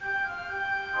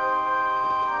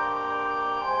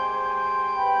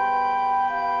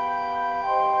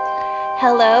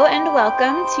Hello and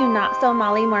welcome to Not So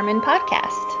Molly Mormon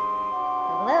podcast.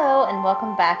 Hello and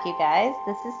welcome back, you guys.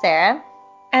 This is Sarah.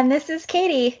 And this is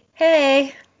Katie.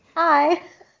 Hey. Hi.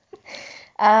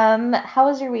 How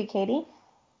was your week, Katie?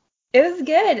 It was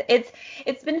good.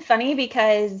 It's been funny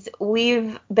because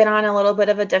we've been on a little bit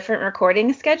of a different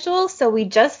recording schedule. So we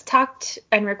just talked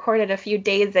and recorded a few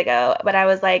days ago, but I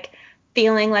was like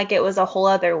feeling like it was a whole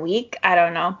other week. I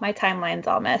don't know. My timeline's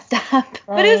all messed up.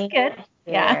 But it was Same good.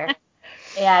 Yeah. here.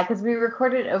 Yeah, because we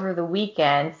recorded over the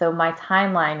weekend, so my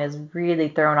timeline is really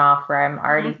thrown off where I'm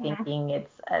already Mhm. thinking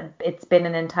it's been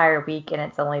an entire week and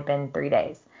it's only been 3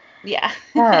 days. Yeah.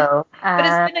 So, But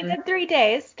it's been a good 3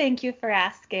 days. Thank you for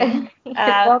asking. you're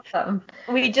welcome.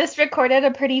 We just recorded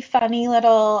a pretty funny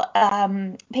little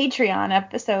Patreon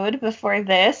episode before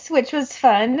this, which was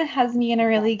fun. Has me in a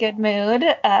really good mood.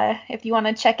 If you want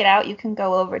to check it out, you can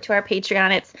go over to our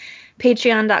Patreon. It's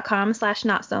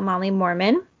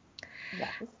patreon.com/NotSoMollyMormon. Yes.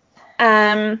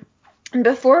 Um,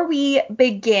 before we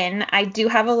begin, I do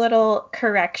have a little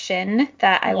correction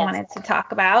that I Yes. wanted to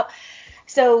talk about.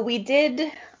 So we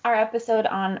did our episode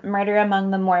on Murder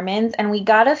Among the Mormons, and we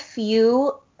got a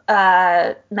few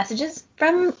messages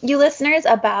from you listeners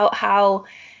about how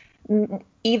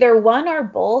either one or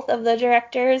both of the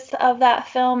directors of that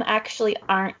film actually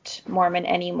aren't Mormon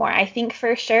anymore. I think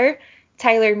for sure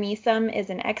Tyler Measom is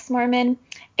an ex-Mormon,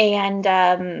 and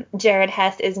Jared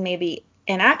Hess is maybe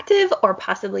inactive or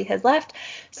possibly has left.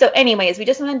 So anyways, we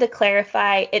just wanted to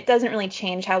clarify it doesn't really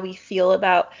change how we feel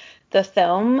about the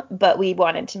film, but we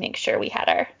wanted to make sure we had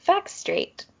our facts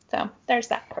straight. So there's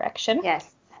that correction. Yes.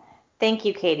 Thank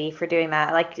you, Katie, for doing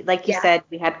that. Like you Yeah. said,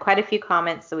 we had quite a few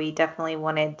comments, so we definitely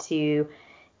wanted to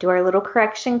do our little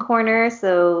correction corner,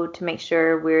 so to make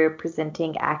sure we're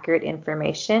presenting accurate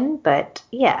information. But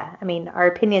yeah, I mean, our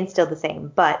opinion's still the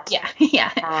same, but Yeah.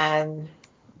 Yeah. the Um,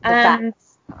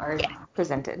 facts are yeah.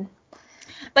 presented.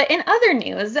 But in other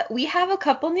news, we have a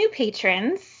couple new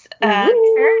patrons. Sarah,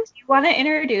 Ooh. do you want to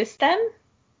introduce them?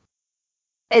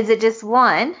 Is it just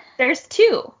one? There's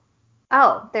two.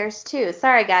 Oh, there's two.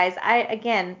 Sorry, guys.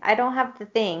 I don't have the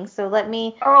thing, so Oh, let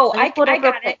me I, pull it I up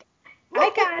real got it. quick. I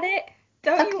got it.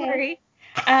 Don't you Okay. worry.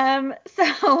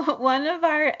 So one of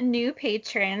our new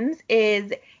patrons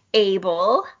is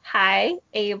Abel. Hi,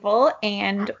 Abel,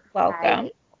 and welcome.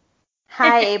 Hi.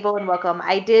 Hi, Abel, and welcome.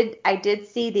 I did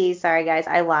see these. Sorry, guys,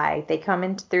 I lied. They come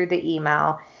in through the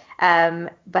email.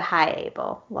 But hi,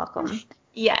 Abel, welcome.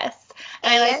 Yes.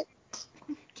 And I like,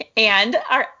 And and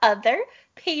our other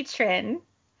patron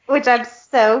which I'm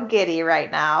so giddy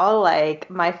right now. Like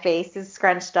my face is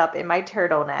scrunched up in my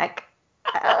turtleneck.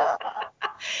 Uh,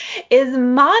 is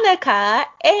Monica,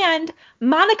 and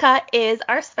Monica is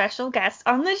our special guest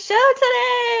on the show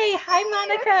today. Hi,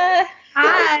 Monica.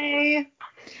 Hi.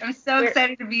 I'm so We're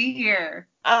excited to be here.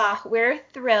 we're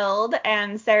thrilled,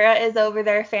 and Sarah is over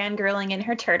there fangirling in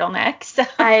her turtleneck. So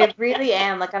I really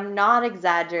am. Like I'm not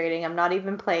exaggerating. I'm not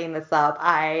even playing this up.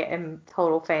 I am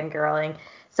total fangirling.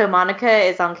 So Monica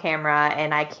is on camera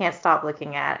and I can't stop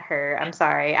looking at her. I'm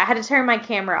sorry. I had to turn my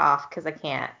camera off because I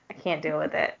can't deal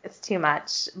with it. It's too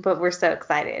much. But we're so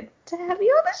excited to have you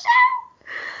on the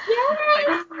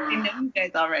yes. I know you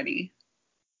guys already.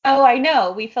 Oh, I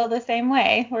know. We feel the same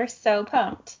way. We're so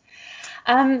pumped.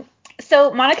 Um,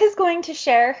 so Monica's going to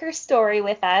share her story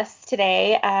with us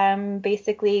today.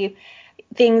 Basically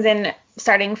things in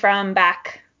starting from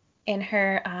back in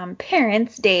her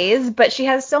parents' days, but she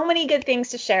has so many good things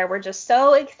to share. We're just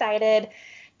so excited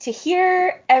to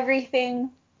hear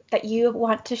everything that you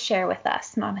want to share with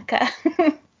us, Monica.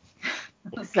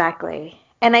 Exactly.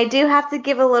 And I do have to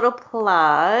give a little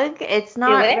plug. It's Do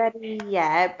not it. ready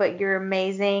yet, but your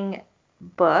amazing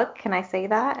book. Can I say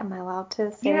that? Am I allowed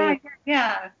to say Yeah, it?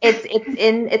 yeah.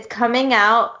 It's coming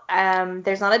out.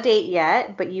 There's not a date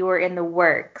yet, but you are in the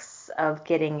works of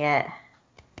getting it.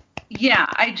 Yeah,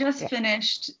 I just Yeah.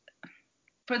 finished,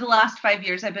 for the last 5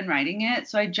 years, I've been writing it.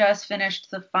 So I just finished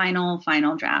the final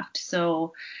draft.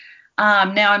 So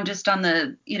now I'm just on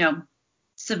the,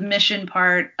 submission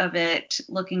part of it,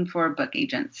 looking for book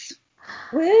agents.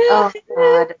 Oh Woohoo!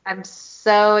 God, I'm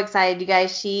so excited, you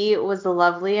guys. She was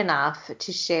lovely enough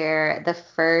to share the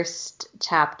first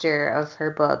chapter of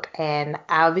her book, and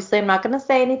obviously I'm not going to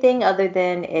say anything other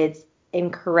than it's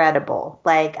incredible.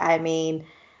 Like, I mean,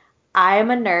 I'm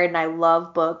a nerd and I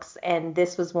love books, and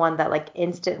this was one that like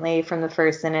instantly from the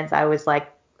first sentence I was like,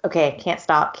 okay, can't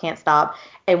stop, can't stop.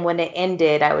 And when it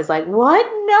ended, I was like, what?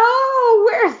 No,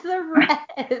 where's the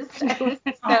rest? I was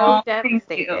so Oh, thank you.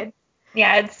 devastated.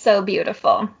 Yeah, it's so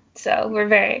beautiful. So we're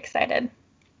very excited.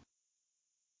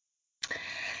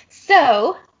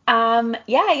 So,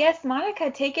 yeah, I guess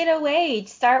Monica, take it away.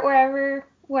 Start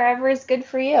wherever is good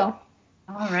for you. All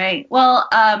right. Well,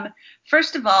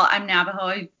 first of all, I'm Navajo.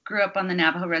 I grew up on the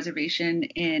Navajo reservation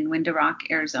in Window Rock,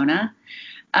 Arizona.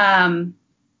 Um,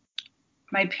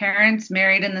 my parents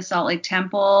married in the Salt Lake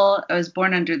Temple. I was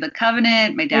born under the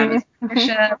covenant. My dad was a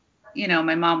bishop.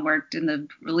 My mom worked in the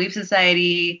Relief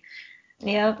Society.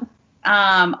 Yep.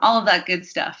 All of that good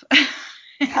stuff.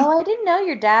 Oh, I didn't know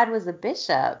your dad was a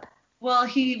bishop. Well,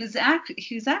 he was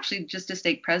actually just a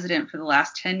stake president for the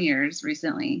last 10 years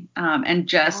recently, and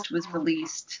just was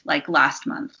released like last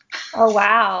month. Oh,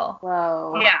 wow.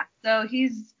 Whoa. Yeah, so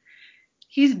he's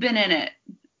been in it.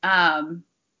 And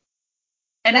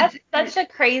that's such a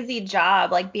crazy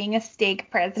job, like being a stake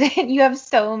president. You have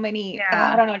so many,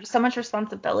 I don't know, just so much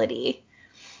responsibility.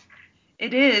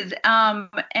 It is.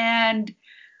 And,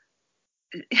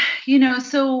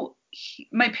 so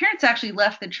my parents actually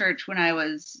left the church when I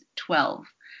was 12.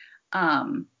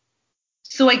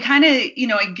 So I kind of,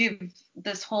 I give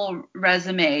this whole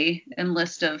resume and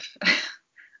list of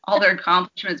all their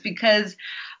accomplishments because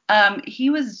he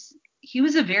was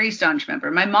a very staunch member.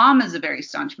 My mom is a very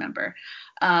staunch member.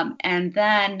 And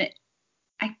then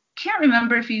I can't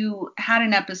remember if you had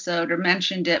an episode or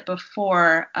mentioned it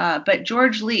before, but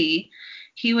George Lee,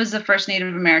 he was the first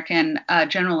Native American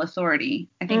general authority.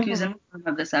 I think he was in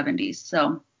the 70s.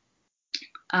 So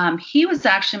he was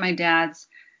actually my dad's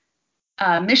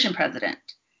mission president.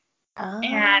 Oh.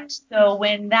 And so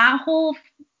when that whole,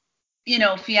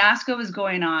 fiasco was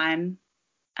going on,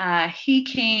 he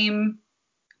came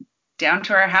down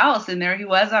to our house, and there he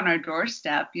was on our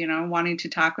doorstep, wanting to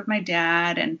talk with my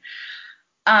dad. And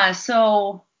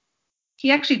so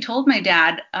he actually told my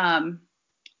dad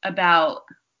about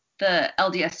the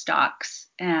LDS stocks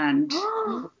and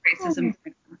racism.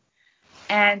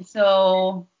 And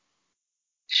so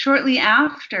shortly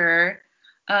after,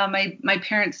 my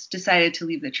parents decided to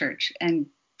leave the church and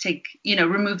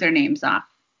remove their names off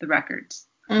the records.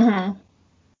 But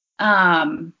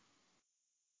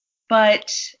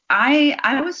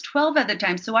I was 12 at the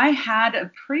time, so I had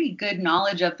a pretty good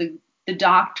knowledge of the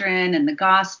doctrine and the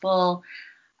gospel.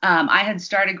 I had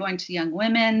started going to Young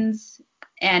Women's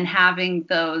and having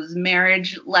those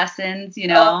marriage lessons,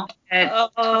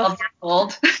 at 12 years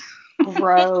old.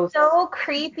 Gross. It's so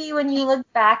creepy when you look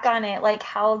back on it, like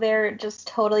how they're just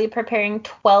totally preparing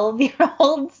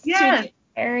 12-year-olds to get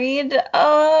married.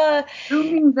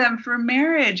 Grooming them for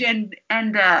marriage. And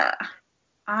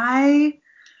I'm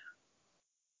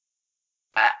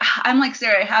like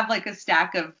Sarah, I have like a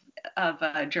stack of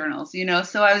journals,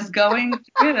 so I was going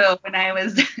through when I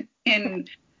was in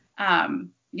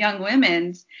Young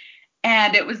Women's,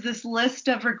 and it was this list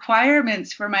of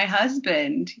requirements for my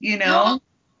husband,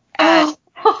 at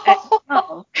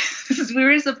 12. We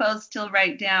were supposed to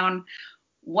write down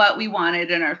what we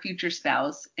wanted in our future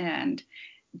spouse, and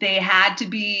they had to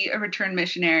be a returned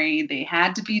missionary, they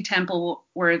had to be temple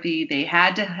worthy, they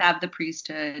had to have the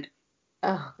priesthood.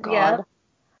 Oh God.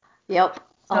 Yep.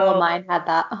 So, all of mine had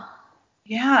that.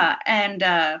 Yeah, and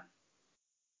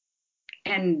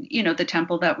the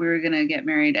temple that we were gonna get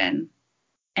married in.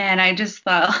 And I just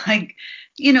thought, like,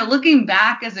 looking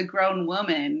back as a grown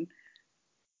woman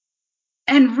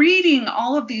and reading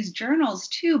all of these journals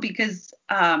too, because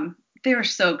they were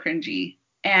so cringy.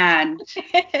 And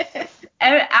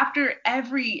after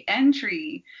every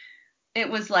entry, it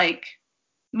was like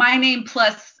my name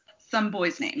plus some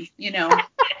boy's name,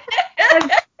 Every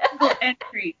single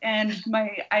entry. And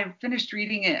I finished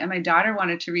reading it, and my daughter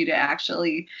wanted to read it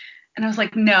actually. And I was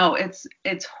like, no, it's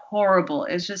horrible.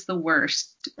 It's just the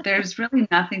worst. There's really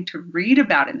nothing to read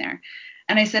about in there.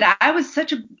 And I said, I was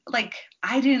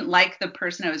I didn't like the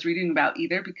person I was reading about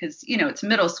either, because, it's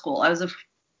middle school. I was a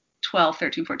 12,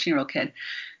 13, 14-year-old kid.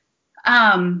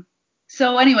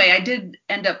 So anyway, I did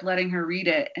end up letting her read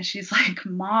it. And she's like,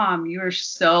 Mom, you're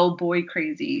so boy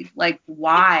crazy. Like,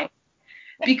 why?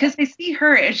 Because I see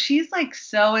her and she's like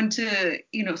so into,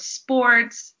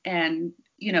 sports and,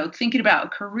 thinking about a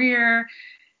career.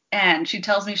 And she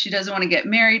tells me she doesn't want to get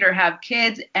married or have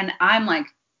kids. And I'm like,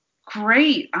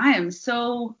 great. I'm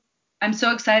so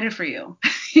excited for you.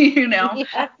 Yeah,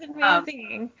 that's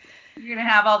amazing. You're going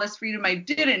to have all this freedom. I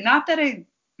didn't. Not that I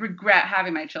regret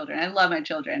having my children. I love my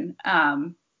children.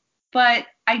 But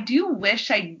I do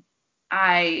wish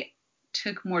I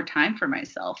took more time for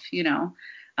myself, in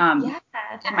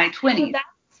my 20s. So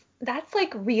that's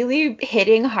like really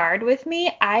hitting hard with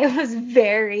me. I was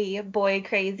very boy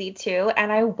crazy too,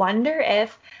 and I wonder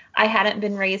if I hadn't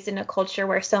been raised in a culture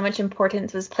where so much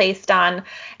importance was placed on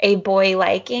a boy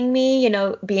liking me,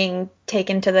 being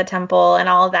taken to the temple and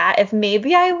all that, if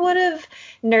maybe I would have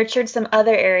nurtured some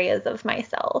other areas of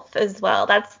myself as well.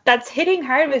 That's hitting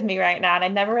hard with me right now, and I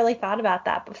never really thought about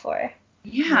that before.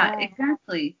 Yeah,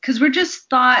 exactly. Because we're just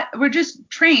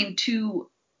trained to,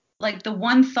 like, the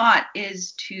one thought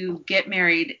is to get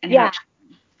married and have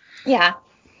children. Yeah.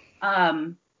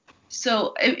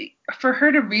 So for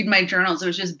her to read my journals, it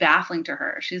was just baffling to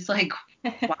her. She's like,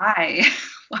 why?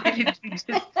 Why did you just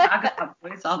talk about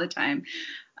boys all the time?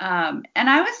 And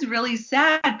I was really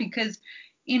sad because,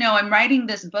 I'm writing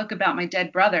this book about my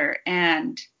dead brother,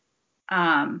 and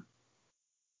I'm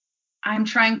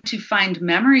trying to find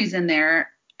memories in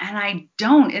there, and I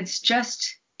don't. It's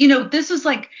just, this was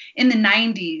like in the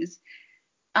 90s.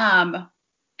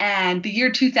 And the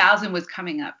year 2000 was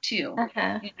coming up too,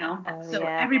 so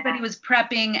everybody was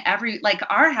prepping. Like,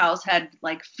 our house had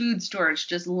like food storage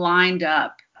just lined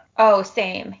up. Oh,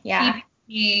 same. Yeah.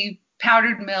 PPE,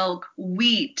 powdered milk,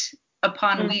 wheat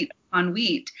upon wheat upon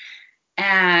wheat.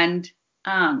 And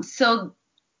so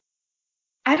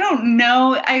I don't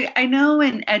know. I know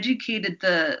in Educated,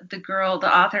 the girl,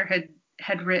 the author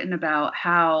had written about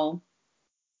how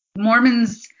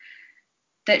Mormons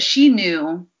that she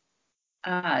knew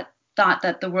thought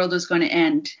that the world was going to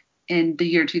end in the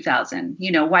year 2000.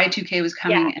 Y2K was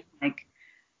coming, and like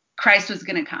Christ was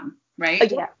going to come,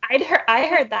 right? Oh, yeah, I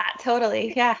heard that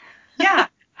totally. Yeah. Yeah,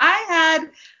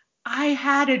 I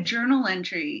had a journal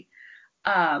entry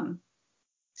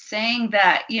saying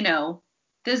that,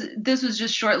 this was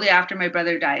just shortly after my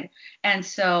brother died, and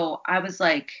so I was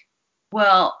like,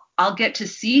 well, I'll get to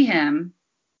see him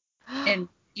in,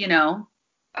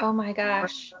 oh my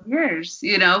gosh, years,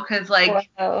 because like,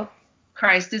 whoa.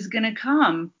 Christ is going to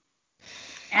come.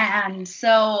 And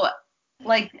so,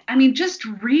 like, I mean, just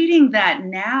reading that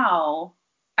now,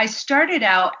 I started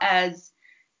out as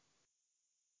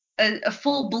a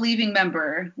full believing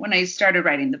member when I started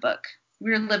writing the book.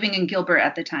 We were living in Gilbert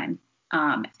at the time.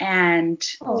 And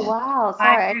oh, wow.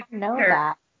 Sorry, I didn't know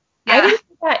that. Yeah. I didn't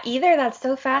know that either. That's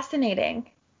so fascinating.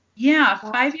 Yeah,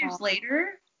 5 years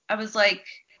later, I was like,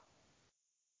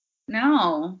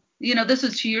 no, this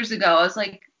was 2 years ago. I was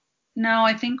like, no,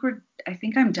 I think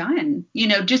I'm done.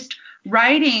 Just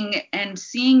writing and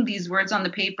seeing these words on the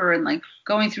paper and like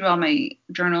going through all my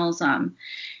journals,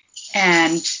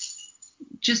 and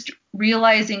just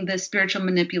realizing the spiritual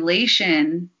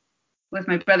manipulation with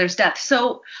my brother's death.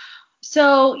 So,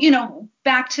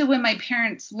 back to when my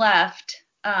parents left,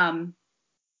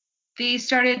 they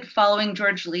started following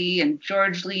George Lee, and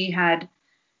George Lee had,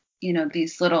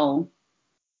 these little,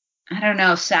 I don't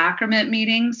know, sacrament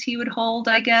meetings he would hold,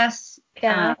 I guess.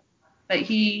 Yeah. But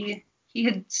he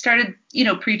had started,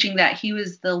 preaching that he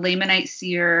was the Lamanite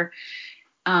seer,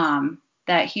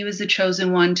 that he was the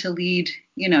chosen one to lead,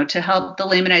 to help the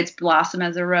Lamanites blossom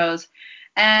as a rose.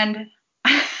 And,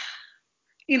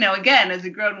 again, as a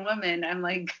grown woman, I'm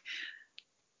like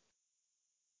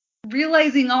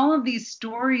realizing all of these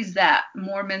stories that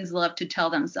Mormons love to tell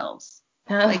themselves.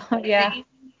 Oh, like, yeah.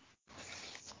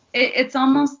 It's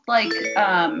almost like,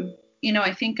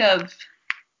 I think of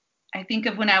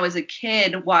when I was a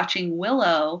kid watching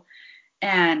Willow,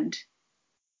 and,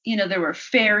 there were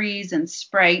fairies and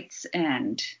sprites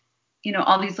and,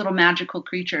 all these little magical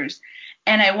creatures.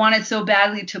 And I wanted so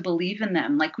badly to believe in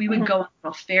them. Like, we would go on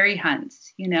little fairy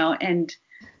hunts, and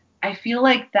I feel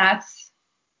like that's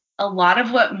a lot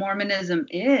of what Mormonism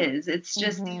is. It's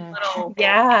just these little,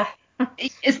 yeah.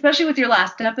 Especially with your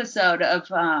last episode of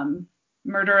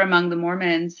Murder Among the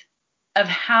Mormons, of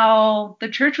how the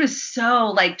church was so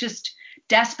like just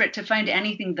desperate to find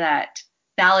anything that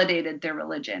validated their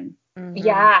religion.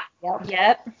 Yeah.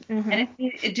 Yep. And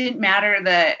it didn't matter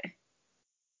that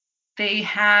they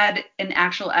had an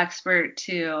actual expert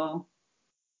to,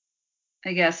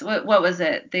 I guess, what was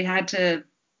it? They had to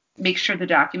make sure the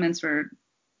documents were,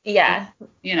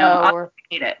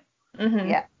 authenticated.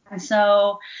 Yeah. And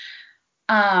so,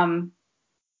 but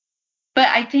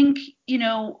I think,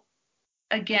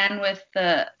 again, with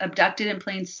the abducted in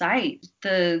plain sight,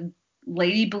 the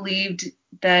lady believed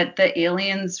that the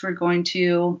aliens were going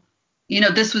to,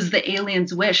 this was the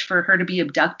aliens' wish for her to be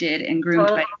abducted and groomed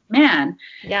by a man.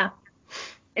 Yeah.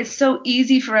 It's so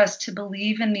easy for us to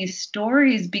believe in these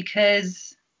stories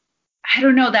because, I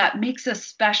don't know, that makes us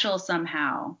special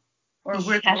somehow, or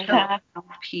we're the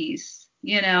mouthpiece,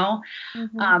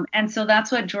 and so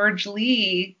that's what George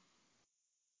Lee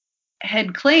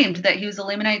had claimed, that he was a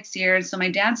Lamanite seer. So my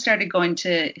dad started going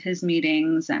to his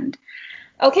meetings. And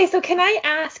okay, so can I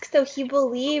ask, so he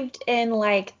believed in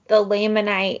like the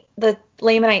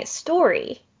Lamanite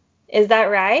story, Is that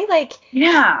right? Like,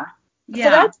 Yeah. so Yeah.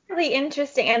 that's really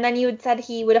interesting. And then you had said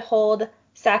he would hold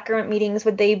sacrament meetings.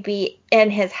 Would they be in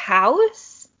his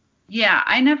house? Yeah.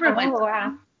 I never went Oh, to wow.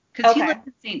 them because he Okay. lived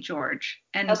in St. George,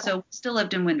 and Okay. so we still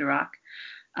lived in Window Rock.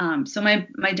 So my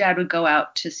dad would go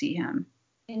out to see him.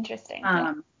 Interesting.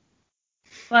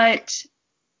 But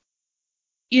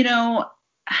you know,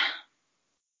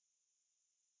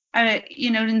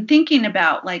 in thinking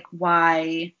about like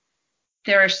why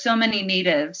there are so many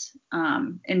natives,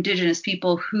 indigenous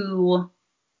people who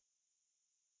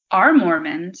are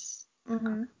Mormons,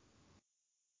 Mm-hmm.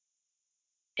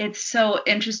 it's so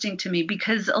interesting to me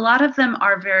because a lot of them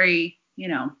are very,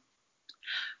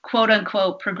 quote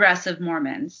unquote progressive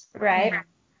Mormons. Right.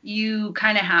 You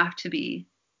kind of have to be,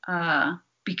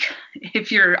 because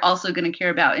if you're also going to care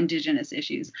about indigenous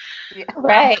issues.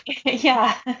 Right.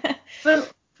 Yeah.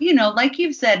 But like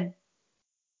you've said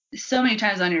so many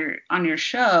times on your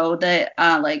show that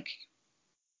like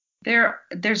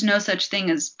there's no such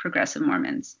thing as progressive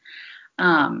Mormons.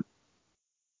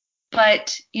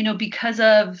 But because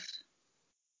of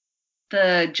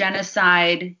the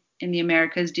genocide in the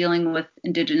Americas dealing with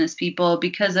indigenous people,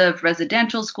 because of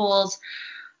residential schools,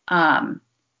 and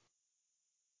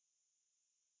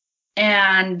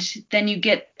then you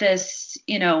get this,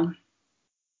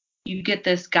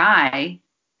 guy,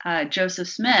 Joseph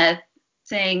Smith,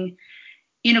 saying,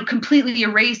 completely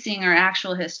erasing our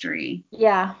actual history,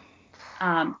 Yeah.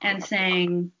 and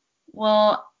saying,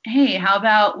 well, hey, how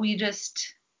about we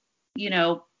just,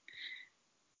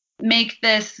 make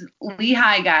this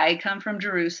Lehi guy come from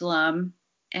Jerusalem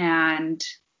and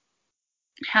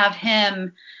have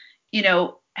him,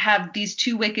 have these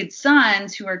two wicked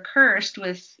sons who are cursed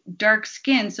with dark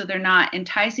skin so they're not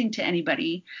enticing to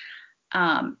anybody.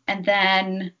 And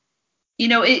then,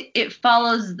 it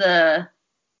follows the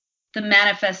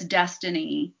manifest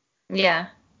destiny Yeah.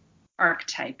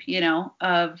 archetype,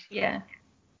 of Yeah.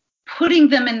 putting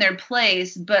them in their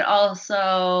place, but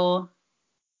also,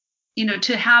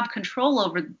 to have control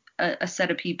over a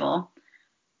set of people.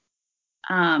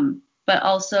 But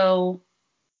also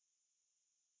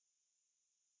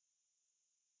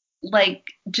like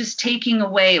just taking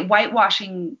away,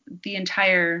 whitewashing the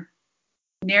entire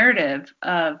narrative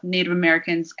of Native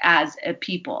Americans as a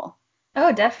people.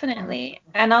 Oh, definitely.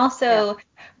 And also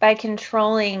by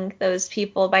controlling those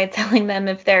people by telling them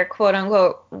if they're quote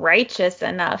unquote righteous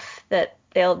enough that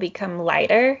they'll become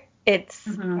lighter. It's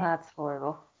Mm-hmm. That's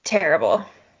horrible. terrible.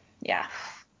 Yeah.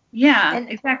 Yeah, And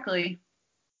exactly.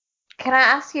 can I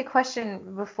ask you a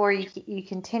question before you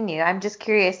continue? I'm just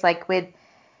curious, like with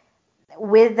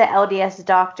the LDS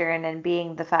doctrine and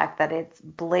being the fact that it's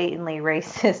blatantly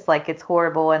racist, like it's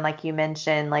horrible, and like you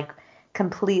mentioned, like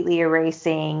completely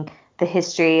erasing the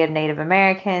history of Native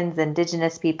Americans,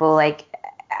 indigenous people, like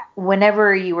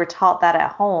whenever you were taught that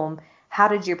at home, how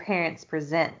did your parents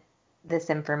present this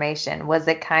information? Was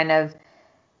it kind of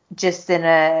just in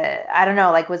a, I don't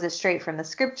know, like was it straight from the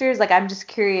scriptures? Like I'm just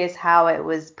curious how it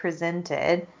was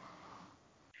presented.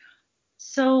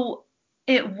 So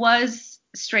it was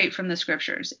straight from the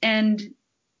scriptures. And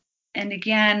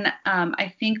again,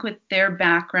 I think with their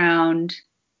background,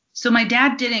 so my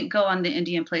dad didn't go on the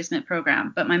Indian placement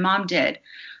program, but my mom did.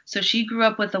 So she grew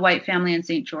up with a white family in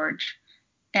St. George,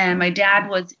 and my dad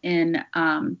was in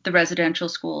the residential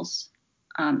schools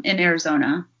in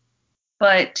Arizona.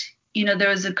 But there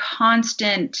was a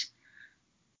constant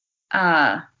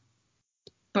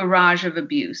barrage of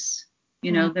abuse.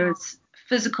 There was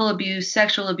physical abuse,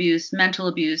 sexual abuse, mental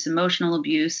abuse, emotional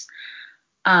abuse.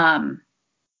 Um,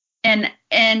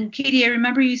 and Katie, I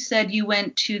remember you said you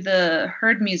went to the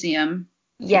Heard Museum.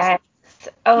 Yes.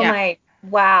 Oh Yeah. my,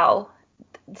 wow.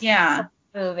 So Yeah.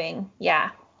 moving.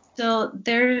 Yeah. So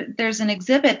there's an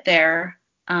exhibit there,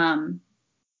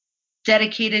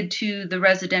 dedicated to the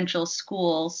residential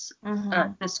schools,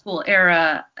 Mm-hmm. the school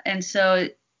era, and so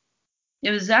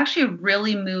it was actually a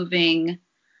really moving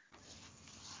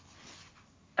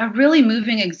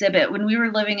exhibit. When we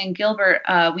were living in Gilbert,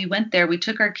 we went there. We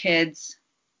took our kids,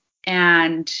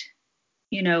 and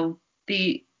you know,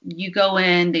 you go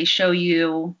in, they show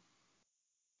you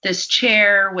this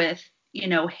chair with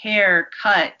hair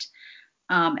cut,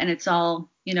 and it's all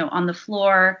on the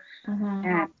floor, Mm-hmm.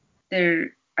 and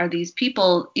there are these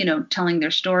people telling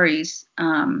their stories.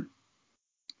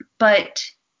 But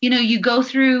you go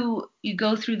through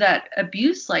that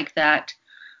abuse like that,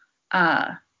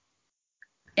 uh,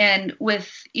 and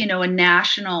with a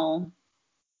national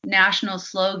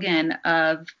slogan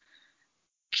of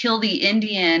kill the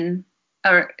Indian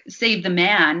or save the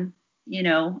man,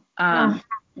 Oh.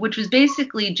 which was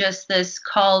basically just this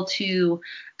call to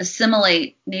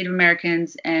assimilate Native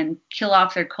Americans and kill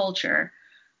off their culture,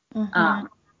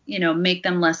 make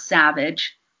them less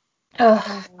savage.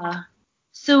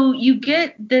 So you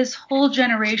get this whole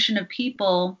generation of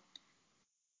people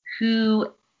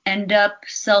who end up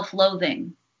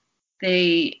self-loathing.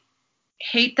 They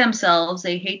hate themselves,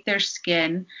 they hate their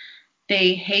skin,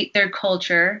 they hate their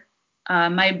culture.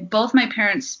 Both my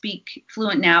parents speak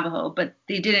fluent Navajo, but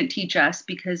they didn't teach us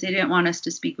because they didn't want us to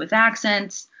speak with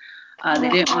accents. They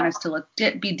didn't want us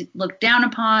to be looked down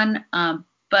upon.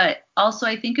 But also,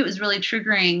 I think it was really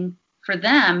triggering for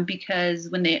them because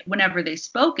whenever they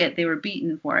spoke it, they were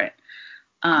beaten for it.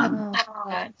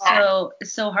 So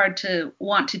it's so hard to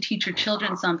want to teach your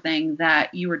children something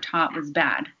that you were taught was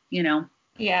bad,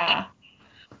 Yeah.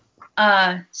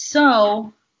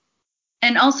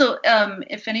 And also,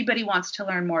 if anybody wants to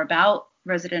learn more about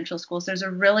residential schools, there's a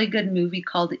really good movie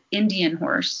called Indian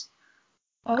Horse.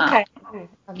 Okay.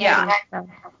 Yeah.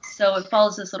 So it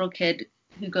follows this little kid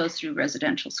who goes through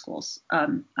residential schools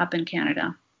up in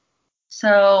Canada.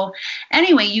 So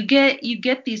anyway, you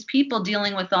get these people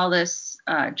dealing with all this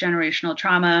generational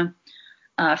trauma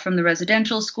from the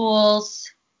residential schools,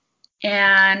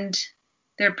 and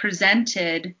they're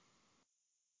presented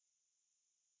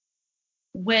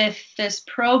with this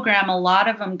program. A lot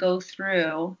of them go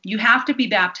through. You have to be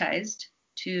baptized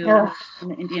in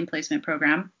the Indian placement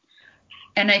program,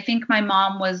 and I think my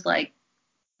mom was like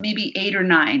maybe 8 or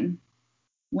 9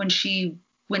 when she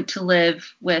went to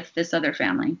live with this other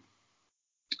family.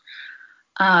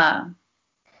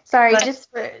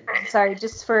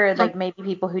 Just for like maybe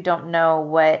people who don't know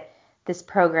what this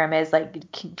program is, like,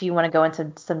 do you want to go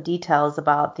into some details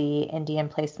about the Indian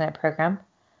placement program?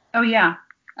 Oh yeah,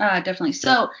 definitely.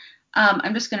 So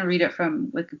I'm just going to read it from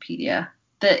Wikipedia.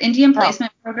 The Indian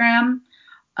placement program,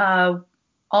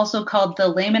 also called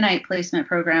the Lamanite Placement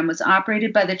Program, was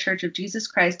operated by the Church of Jesus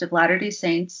Christ of Latter-day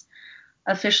Saints,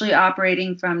 officially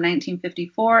operating from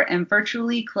 1954 and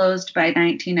virtually closed by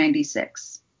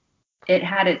 1996. It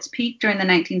had its peak during the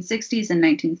 1960s and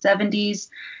 1970s.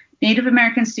 Native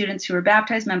American students who were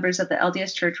baptized members of the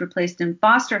LDS Church were placed in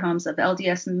foster homes of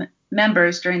LDS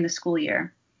members during the school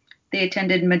year. They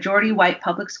attended majority white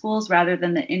public schools rather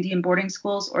than the Indian boarding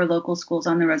schools or local schools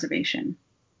on the reservation.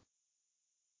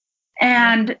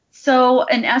 And so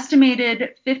an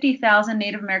estimated 50,000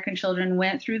 Native American children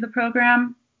went through the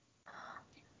program.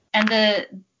 And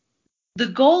the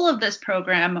goal of this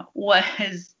program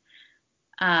was,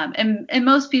 and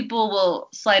most people will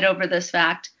slide over this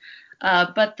fact,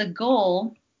 but the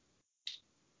goal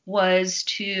was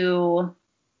to,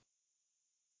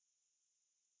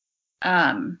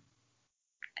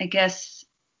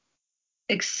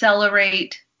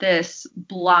 accelerate this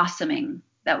blossoming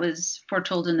that was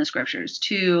foretold in the scriptures,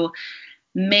 to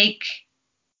make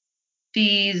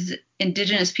these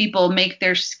indigenous people make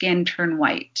their skin turn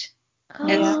white.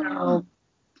 And so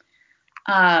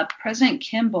President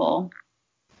Kimball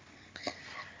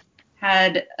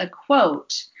had a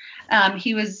quote.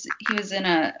 He was in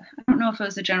I don't know if it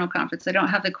was a general conference. I don't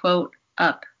have the quote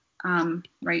up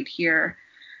right here.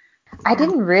 I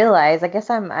didn't realize. I guess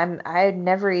I had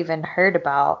never even heard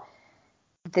about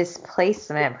this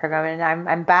placement program, and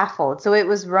I'm baffled. So it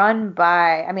was run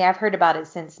by. I mean, I've heard about it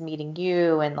since meeting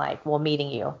you, and meeting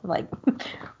you. Like,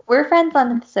 we're friends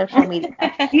on social media.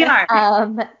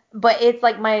 Yeah. But it's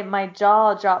like my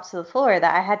jaw drops to the floor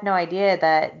that I had no idea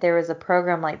that there was a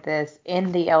program like this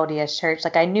in the LDS Church.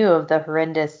 Like, I knew of the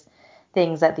horrendous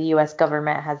things that the U.S.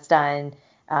 government has done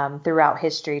throughout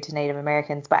history to Native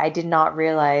Americans, but I did not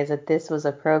realize that this was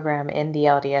a program in the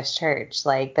LDS Church.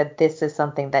 Like, that this is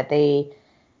something that they,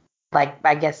 like,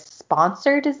 I guess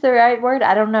sponsored is the right word.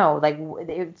 I don't know. Like,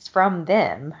 it's from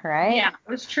them, right? Yeah, it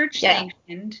was church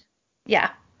sanctioned.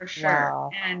 Yeah, for sure. Wow.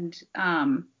 And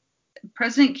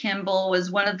President Kimball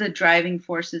was one of the driving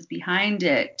forces behind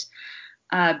it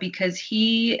because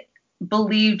he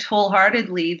believed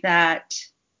wholeheartedly that,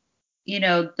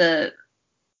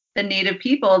 the Native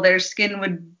people, their skin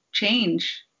would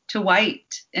change to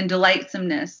white and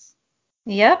delightsomeness.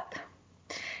 Yep.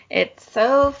 It's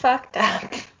so fucked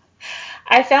up.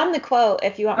 I found the quote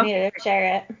if you want me to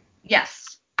share it.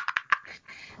 Yes.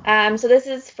 So this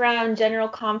is from General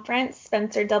Conference,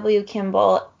 Spencer W.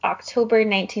 Kimball, October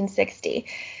 1960.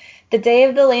 The day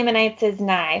of the Lamanites is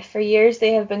nigh. For years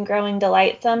they have been growing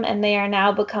delightsome, and they are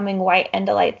now becoming white and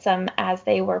delightsome as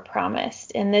they were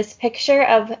promised. In this picture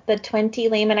of the 20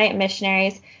 Lamanite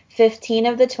missionaries, 15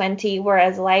 of the 20 were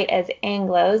as light as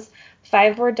Anglos,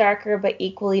 5 were darker but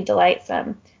equally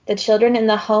delightsome. The children in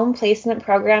the home placement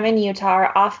program in Utah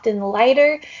are often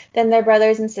lighter than their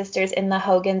brothers and sisters in the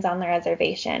Hogans on the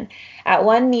reservation. At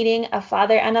one meeting, a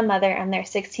father and a mother and their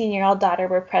 16-year-old daughter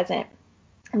were present.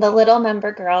 The little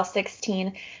member girl,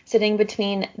 16, sitting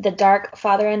between the dark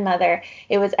father and mother,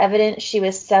 it was evident she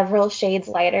was several shades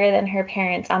lighter than her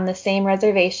parents on the same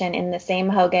reservation in the same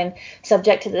Hogan,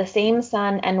 subject to the same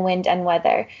sun and wind and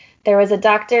weather. There was a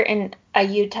doctor in a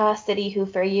Utah city who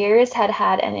for years had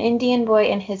had an Indian boy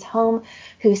in his home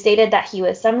who stated that he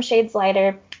was some shades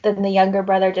lighter than the younger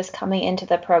brother just coming into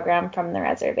the program from the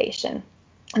reservation.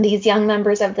 These young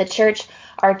members of the church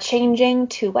are changing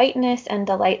to whiteness and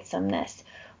delightsomeness.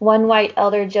 One white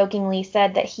elder jokingly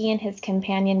said that he and his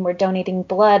companion were donating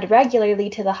blood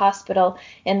regularly to the hospital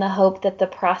in the hope that the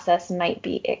process might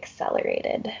be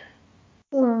accelerated.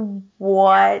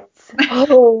 What?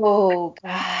 Oh,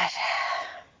 God.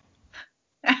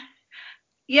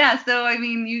 Yeah, so I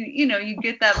mean, you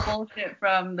get that bullshit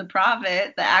from the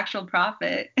prophet, the actual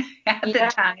prophet at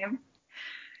the time.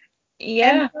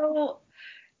 Yeah. And so,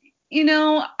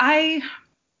 I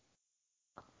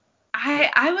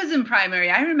was in primary.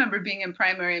 I remember being in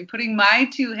primary and putting my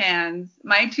two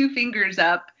fingers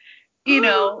up,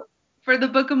 for the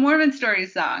Book of Mormon story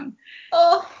song.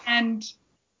 Oh. And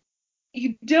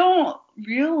you don't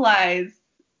realize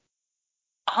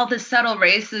all the subtle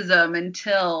racism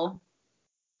until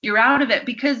you're out of it,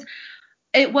 because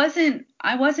I wasn't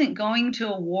going to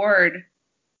a ward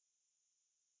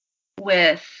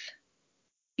with,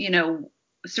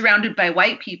 surrounded by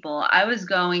white people. I was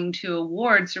going to a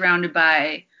ward surrounded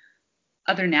by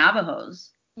other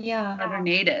Navajos, other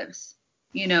natives,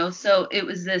 so it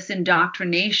was this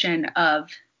indoctrination of,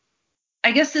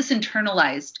 I guess, this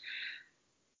internalized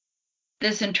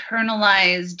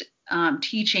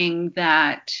teaching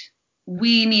that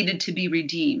we needed to be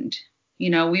redeemed.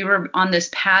 We were on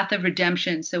this path of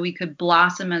redemption so we could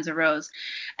blossom as a rose.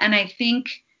 And I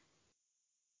think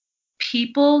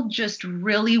people just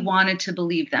really wanted to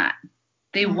believe that.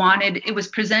 They wanted, it was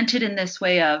presented in this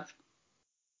way of,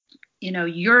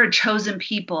 you're a chosen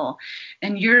people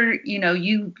and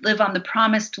you live on the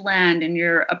promised land and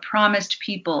you're a promised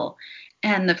people.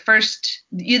 And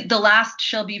the last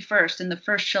shall be first and the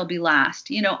first shall be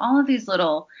last. All of these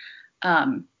little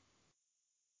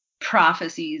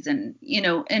prophecies and you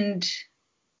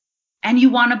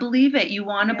want to believe it. You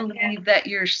want to believe that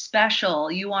you're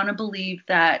special. You want to believe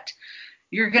that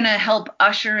you're going to help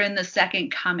usher in the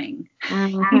second coming,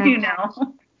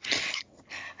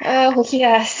 Oh,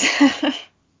 yes.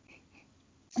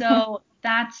 So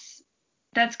that's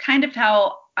kind of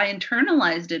how I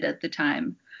internalized it at the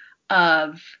time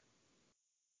of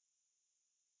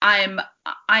I'm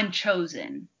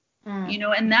chosen,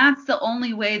 and that's the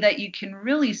only way that you can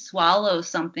really swallow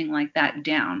something like that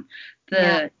down.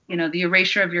 The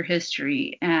erasure of your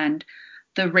history and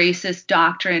the racist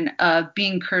doctrine of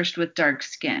being cursed with dark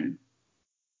skin.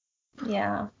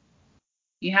 Yeah.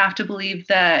 You have to believe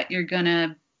that you're going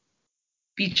to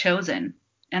be chosen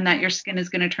and that your skin is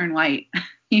going to turn white,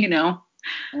 Oh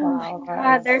my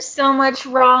God, there's so much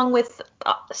wrong with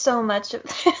so much of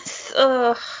this.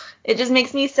 Ugh. It just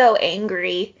makes me so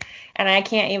angry. And I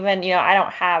can't even, I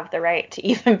don't have the right to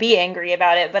even be angry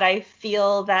about it, but I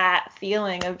feel that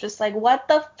feeling of just like, what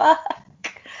the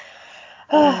fuck?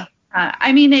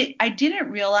 I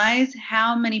didn't realize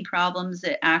how many problems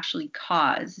it actually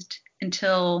caused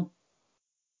until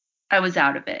I was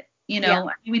out of it.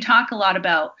 We talk a lot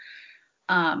about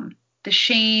the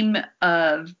shame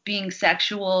of being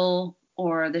sexual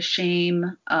or the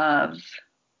shame of,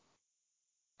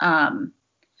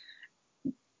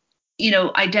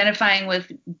 identifying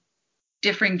with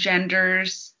different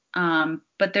genders.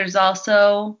 But there's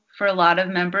also, for a lot of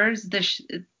members,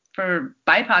 for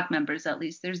BIPOC members at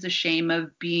least, there's the shame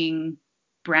of being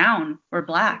brown or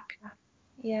black.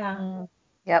 Yeah.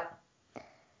 Yep.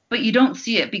 But you don't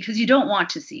see it because you don't want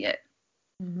to see it.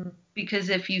 Mm-hmm. Because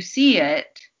if you see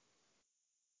it,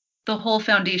 the whole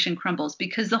foundation crumbles,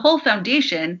 because the whole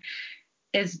foundation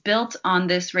is built on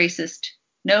this racist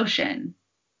notion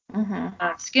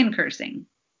of skin cursing.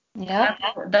 Yeah.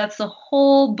 That's the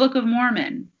whole Book of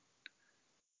Mormon.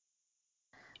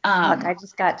 Fuck, I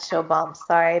just got chill bumps.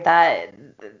 Sorry, that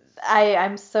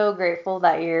I'm so grateful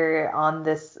that you're on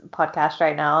this podcast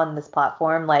right now on this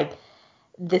platform. Like,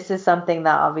 this is something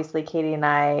that obviously Katie and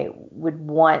I would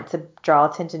want to draw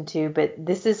attention to, but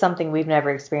this is something we've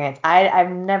never experienced. I've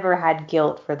never had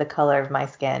guilt for the color of my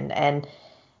skin, and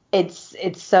it's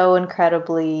so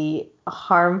incredibly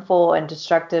harmful and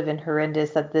destructive and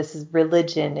horrendous that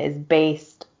religion is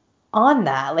based on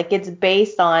that. Like, it's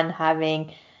based on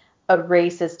having a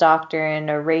racist doctrine,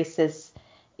 a racist,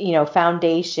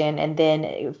 foundation, and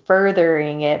then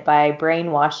furthering it by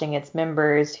brainwashing its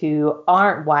members who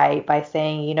aren't white by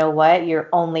saying, you know what, you're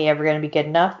only ever going to be good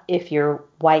enough if you're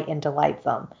white and delights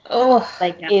them. Oh,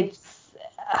 Like,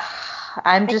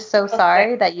 I'm just so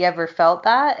sorry that you ever felt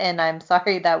that, and I'm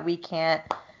sorry that we can't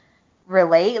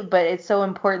relate, but it's so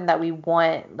important that we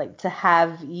want, like, to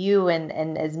have you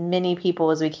and as many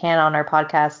people as we can on our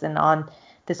podcast and on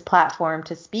this platform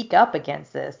to speak up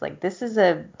against this. Like, this is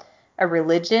a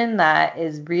religion that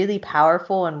is really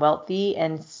powerful and wealthy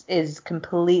and is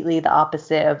completely the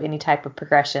opposite of any type of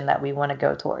progression that we want to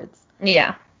go towards.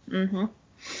 yeah. Mm-hmm.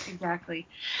 Exactly.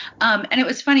 And it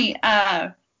was funny.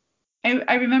 I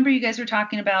remember you guys were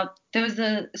talking about, there was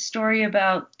a story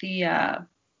about the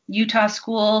Utah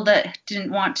school that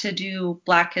didn't want to do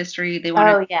Black history. They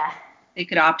wanted, they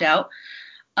could opt out.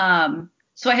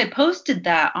 So I had posted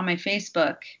that on my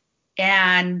Facebook,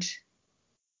 and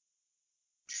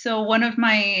so one of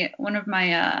my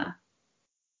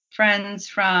friends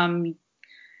from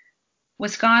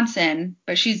Wisconsin,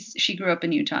 but she grew up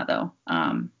in Utah though,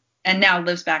 and now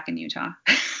lives back in Utah.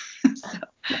 So,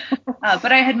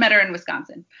 but I had met her in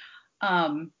Wisconsin,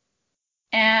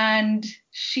 and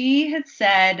she had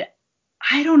said,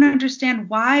 "I don't understand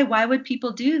why. Why would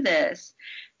people do this?"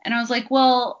 And I was like,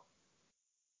 "Well,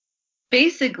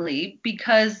 basically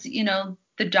because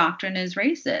the doctrine is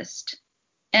racist."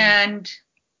 And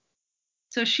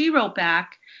so she wrote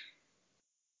back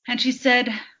and she said,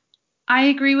 "I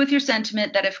agree with your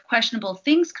sentiment that if questionable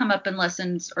things come up in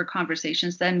lessons or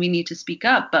conversations, then we need to speak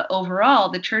up. But overall,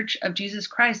 the Church of Jesus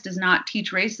Christ does not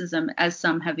teach racism as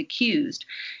some have accused.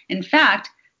 In fact,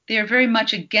 they are very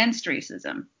much against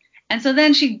racism." And so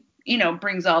then she,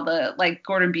 brings all the, like,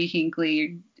 Gordon B.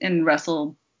 Hinckley and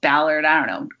Russell Ballard, I don't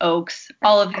know, Oakes,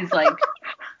 all of these, like,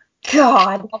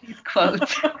 God, all these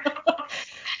quotes.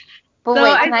 But So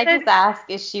wait, can I just ask,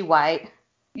 is she white?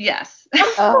 Yes.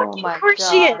 Oh my of course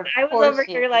God. she is. I was over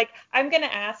here like, I'm gonna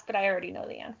ask, but I already know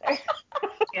the answer.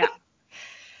 Yeah.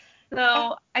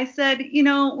 So I said,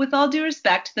 with all due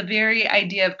respect, the very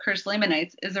idea of cursed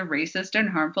Lamanites is a racist and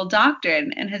harmful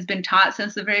doctrine and has been taught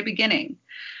since the very beginning.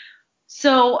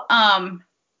 So, and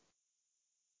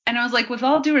I was like, with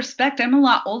all due respect, I'm a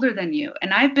lot older than you,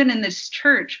 and I've been in this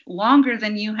church longer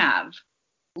than you have,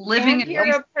 living and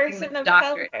you're a person of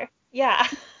doctrine. color. Yeah.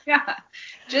 Yeah.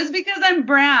 Just because I'm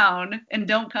brown and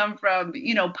don't come from,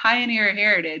 pioneer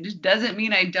heritage doesn't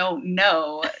mean I don't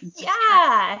know.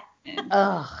 Yeah.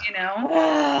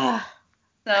 Ugh.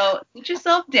 So put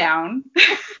yourself down.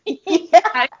 Yeah.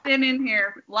 I've been in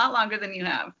here a lot longer than you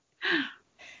have.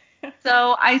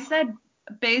 So I said,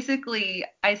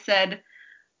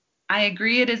 I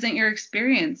agree it isn't your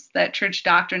experience that church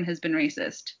doctrine has been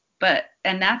racist,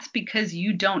 and that's because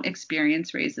you don't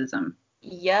experience racism.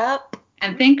 Yep.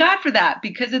 And thank God for that,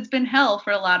 because it's been hell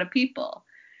for a lot of people.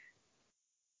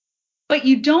 But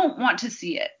you don't want to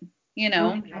see it,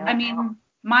 Mm-hmm. I mean,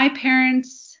 my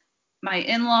parents, my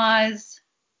in-laws,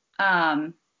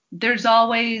 there's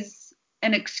always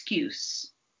an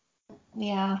excuse.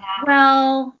 Yeah.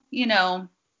 Well,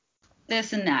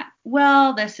 this and that.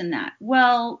 Well, this and that.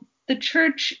 Well, the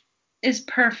church is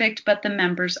perfect, but the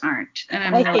members aren't. And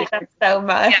I'm I really hate that so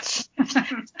much. Yeah.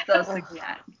 I'm so sick of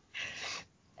that.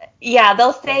 Yeah,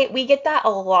 they'll say, we get that a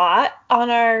lot on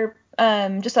our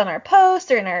just on our posts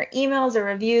or in our emails or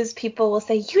reviews. People will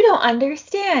say, you don't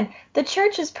understand, the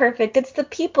church is perfect, it's the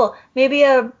people. Maybe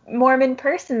a Mormon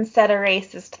person said a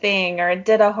racist thing or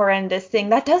did a horrendous thing.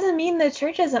 That doesn't mean the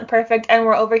church isn't perfect. And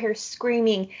we're over here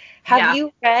screaming, have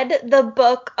you read the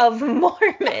Book of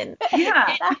Mormon?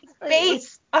 Yeah, It's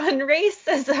based on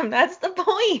racism. That's the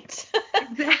point.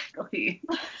 exactly.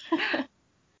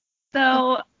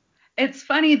 So it's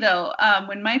funny though,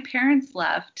 when my parents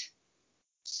left,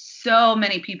 so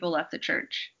many people left the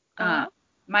church.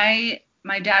 My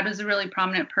dad was a really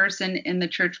prominent person in the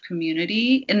church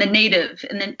community, in the native,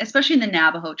 and then especially in the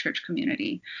Navajo church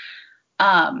community.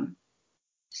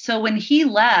 So when he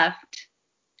left,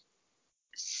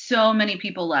 so many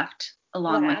people left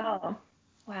along with him.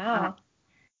 Wow.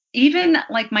 Even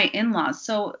like my in-laws.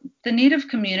 So the native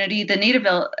community, the native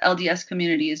LDS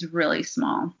community is really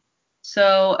small.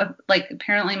 So like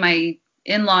apparently my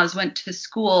in-laws went to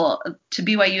school to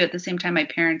BYU at the same time my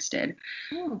parents did.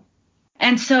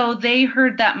 And so they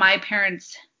heard that my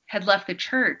parents had left the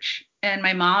church, and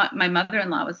my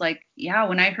mother-in-law was like, yeah,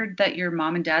 when I heard that your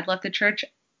mom and dad left the church,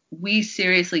 we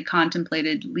seriously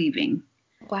contemplated leaving.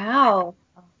 Wow.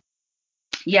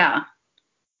 Yeah.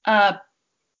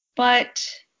 But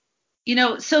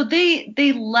so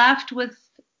they left with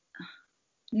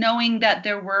knowing that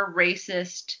there were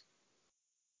racist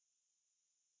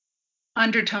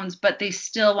undertones, but they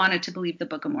still wanted to believe the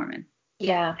Book of Mormon.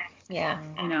 Yeah. Yeah.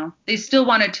 You know, they still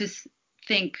wanted to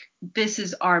think this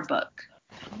is our book.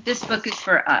 This book is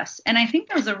for us. And I think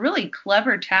that was a really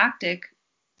clever tactic.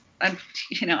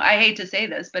 You know, I hate to say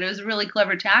this, but it was a really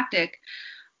clever tactic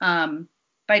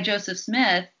by Joseph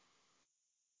Smith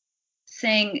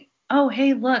saying, oh,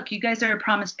 hey, look, you guys are a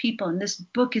promised people, and this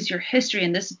book is your history,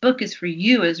 and this book is for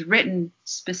you, is written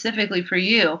specifically for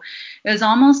you. It was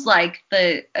almost like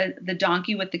the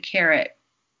donkey with the carrot,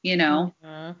 you know.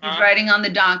 Mm-hmm. He's riding on the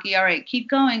donkey. All right, keep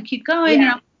going, Yeah. you're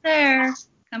almost there.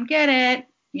 Come get it,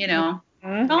 you know.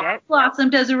 Mm-hmm. Don't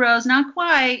blossomed as a rose, not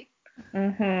quite.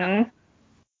 Mm-hmm.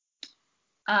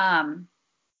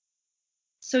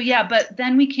 So yeah, but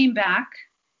then we came back.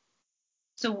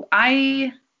 So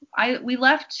we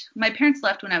left. My parents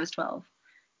left when I was 12,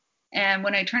 and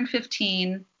when I turned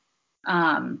 15,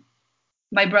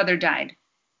 my brother died,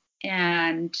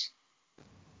 and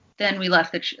then we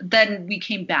left then we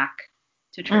came back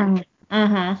to church.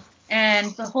 Mm-hmm.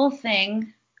 And the whole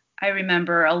thing, I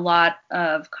remember a lot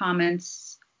of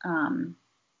comments.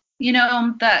 You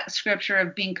know, that scripture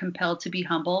of being compelled to be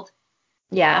humbled.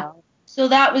 Yeah. So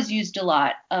that was used a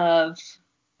lot of,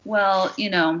 well, you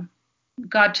know,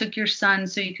 God took your son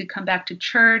so you could come back to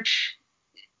church.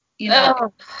 You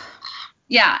know,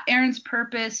 yeah, Aaron's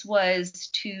purpose was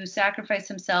to sacrifice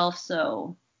himself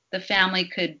so the family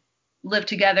could live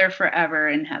together forever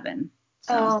in heaven.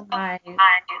 So, oh my.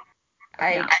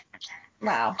 yeah.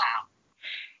 Wow.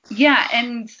 Yeah,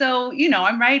 and so, you know,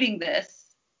 I'm writing this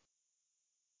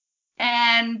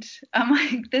and I'm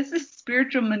like, this is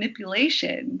spiritual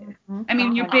manipulation. Mm-hmm. I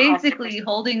mean, you're basically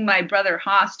holding my brother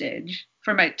hostage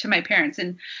to my parents,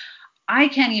 and I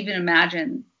can't even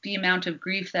imagine the amount of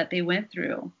grief that they went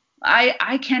through.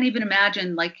 I can't even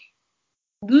imagine, like,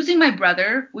 losing my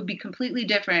brother would be completely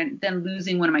different than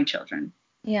losing one of my children.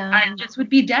 Yeah. I just would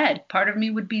be dead. Part of me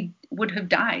would have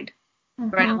died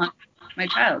right along with my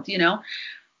child, you know?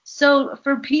 So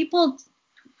for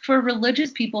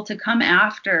religious people to come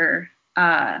after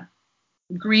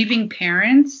grieving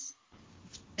parents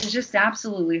is just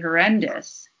absolutely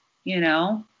horrendous, you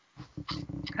know?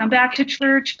 Come back to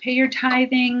church, pay your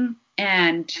tithing,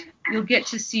 and you'll get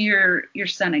to see your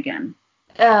son again.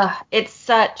 It's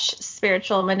such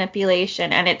spiritual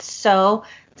manipulation, and it's so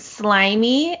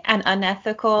slimy and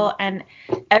unethical and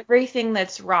everything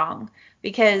that's wrong,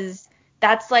 because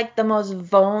that's like the most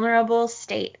vulnerable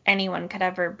state anyone could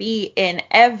ever be in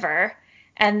ever.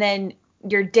 And then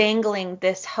you're dangling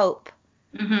this hope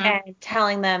and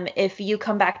telling them, if you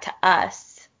come back to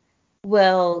us,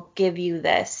 we'll give you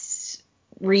this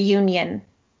reunion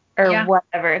or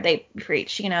whatever they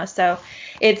preach, you know. So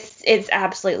it's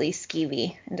absolutely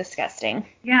skeevy and disgusting.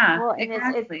 Yeah, Well, and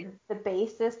exactly. it's the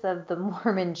basis of the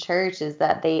Mormon church is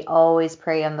that they always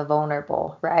prey on the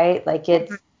vulnerable, right? Like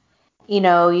it's, you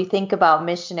know, you think about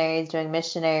missionaries doing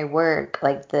missionary work,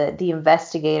 like the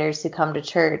investigators who come to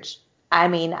church. I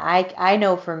mean, I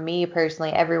know for me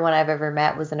personally, everyone I've ever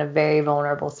met was in a very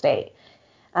vulnerable state.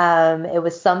 It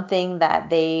was something that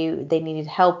they needed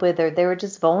help with, or they were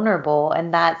just vulnerable,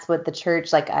 and that's what the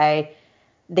church, like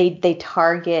they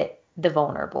target the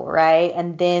vulnerable, right?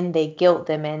 And then they guilt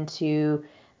them into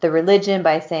the religion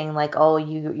by saying like, oh,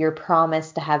 you're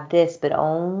promised to have this, but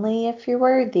only if you're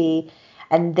worthy.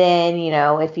 And then, you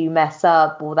know, if you mess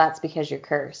up, well, that's because you're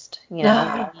cursed. You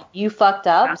know, you fucked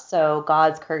up, so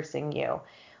God's cursing you,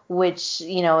 which,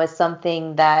 you know, is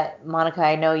something that Monica,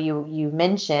 I know you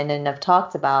mentioned and have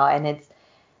talked about, and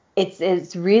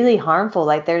it's really harmful.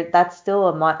 Like that's still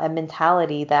a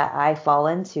mentality that I fall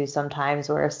into sometimes,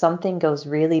 where if something goes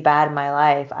really bad in my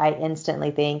life, I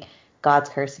instantly think God's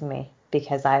cursing me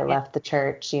because I left the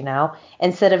church, you know,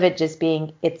 instead of it just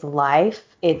being it's life,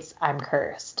 it's I'm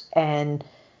cursed. And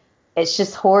it's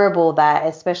just horrible that,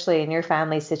 especially in your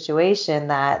family situation,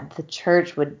 that the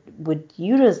church would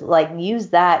use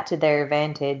that to their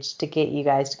advantage to get you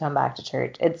guys to come back to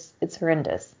church. It's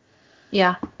horrendous.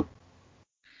 Yeah.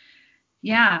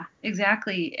 Yeah,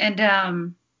 exactly.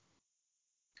 And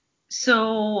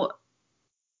so,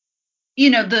 you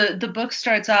know, the book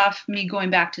starts off me going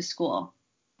back to school,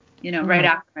 you know, right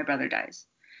after my brother dies.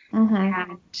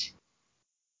 And,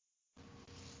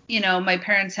 you know, my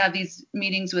parents have these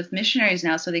meetings with missionaries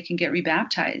now so they can get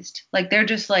rebaptized. Like they're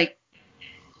just like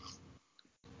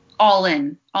all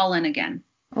in again.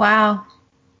 Wow.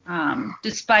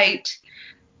 Despite,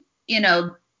 you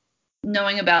know,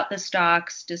 knowing about the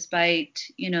stocks, despite,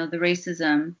 you know, the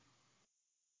racism,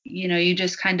 you know, you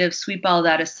just kind of sweep all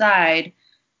that aside.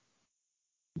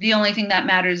 The only thing that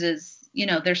matters is, you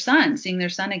know, their son, seeing their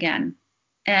son again.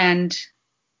 And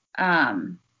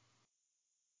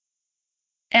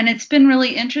And it's been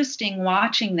really interesting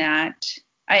watching that.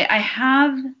 I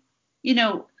have, you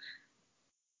know,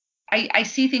 I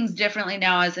see things differently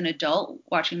now as an adult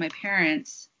watching my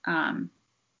parents. And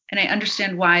I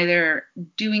understand why they're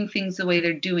doing things the way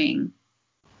they're doing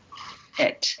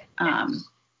it.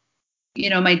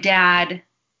 My dad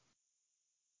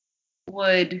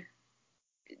would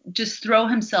just throw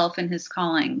himself in his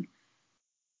calling,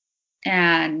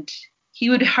 and he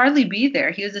would hardly be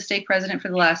there. He was a stake president for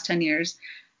the last 10 years.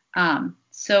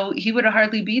 So he would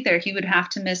hardly be there. He would have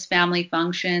to miss family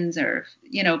functions or,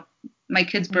 my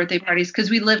kids' birthday parties because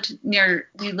we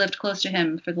lived close to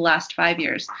him for the last 5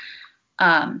 years.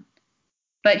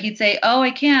 But he'd say, oh,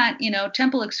 I can't,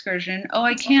 temple excursion. Oh,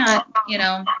 I can't,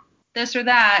 this or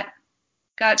that.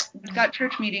 Got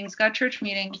church meetings.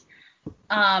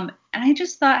 And I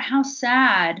just thought how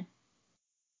sad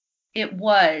it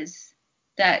was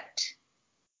that,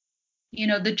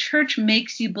 the church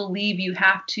makes you believe you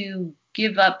have to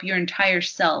give up your entire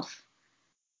self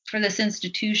for this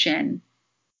institution.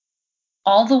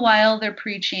 All the while they're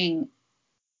preaching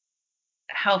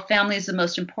how family is the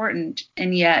most important,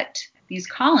 and yet these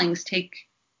callings take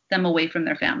them away from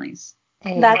their families.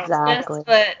 That's just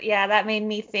that made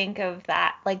me think of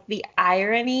that, like the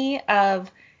irony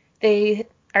of they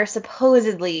are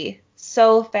supposedly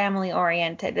so family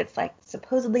oriented. It's like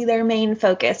supposedly their main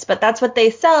focus, but that's what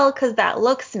they sell because that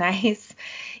looks nice.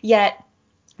 Yet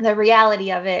the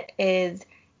reality of it is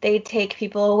they take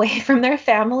people away from their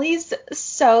families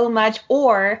so much,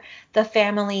 or the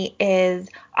family is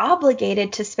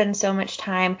obligated to spend so much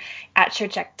time at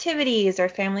church activities or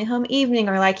family home evening,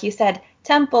 or like you said,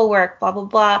 temple work, blah, blah,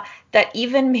 blah, that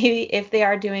even maybe if they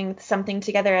are doing something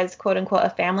together as quote unquote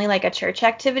a family, like a church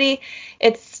activity,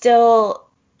 it's still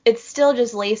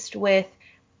just laced with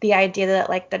the idea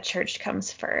that like the church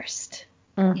comes first.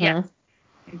 Mm-hmm. Yeah,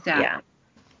 exactly.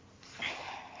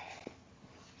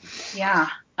 Yeah.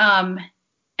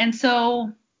 And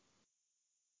so,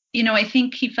 I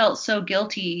think he felt so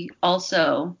guilty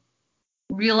also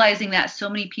realizing that so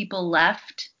many people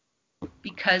left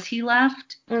because he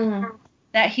left,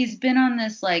 that he's been on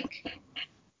this, like,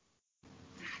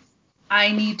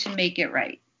 I need to make it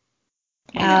right.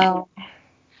 Wow.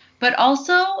 But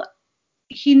also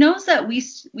he knows that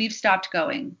we've stopped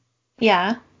going.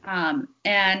 Yeah.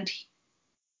 And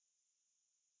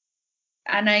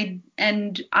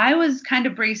I was kind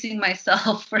of bracing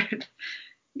myself for,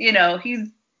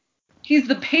 he's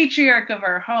the patriarch of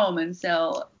our home, and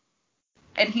so,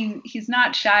 and he's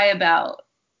not shy about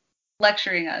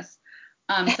lecturing us.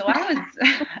 So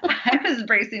I was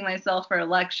bracing myself for a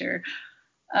lecture,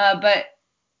 but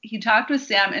he talked with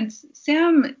Sam, and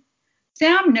Sam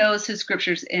knows his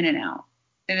scriptures in and out.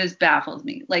 It just baffles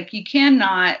me. Like, you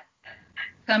cannot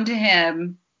come to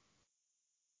him,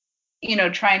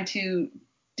 trying to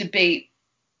debate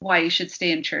why you should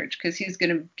stay in church, because he's going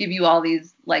to give you all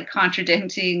these like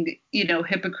contradicting,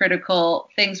 hypocritical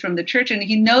things from the church, and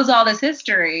he knows all this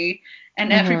history,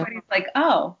 and everybody's like,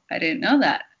 oh, I didn't know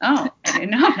that. Oh, I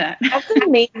didn't know that. That's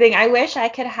amazing. I wish I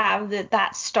could have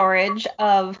that storage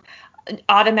of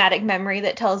automatic memory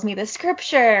that tells me the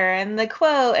scripture and the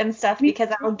quote and stuff, because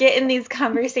I'll get in these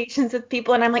conversations with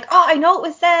people and I'm like, oh, I know it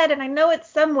was said and I know it's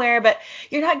somewhere, but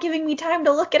you're not giving me time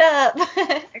to look it up.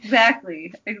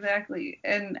 Exactly.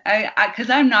 And because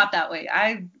I'm not that way.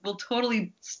 I will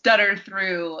totally stutter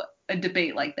through a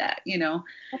debate like that,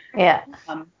 Yeah.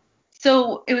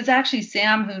 So it was actually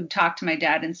Sam who talked to my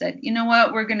dad and said, you know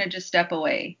what, we're going to just step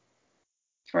away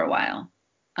for a while.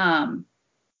 But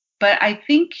I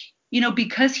think,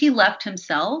 because he left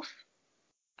himself,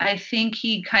 I think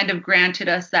he kind of granted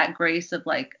us that grace of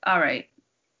like, all right,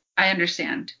 I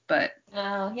understand, but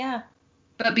Oh, yeah.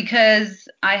 But because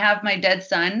I have my dead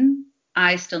son,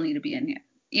 I still need to be in here,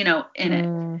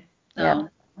 in it.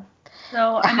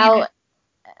 So,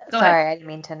 sorry, I didn't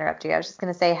mean to interrupt you. I was just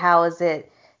going to say, how is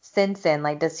it since then?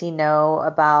 Like, does he know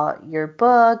about your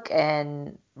book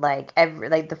and like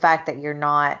the fact that you're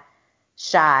not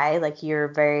shy, like you're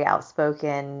very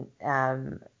outspoken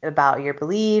about your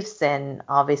beliefs, and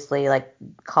obviously like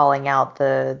calling out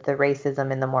the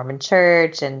racism in the Mormon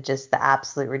church and just the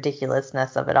absolute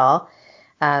ridiculousness of it all?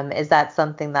 Is that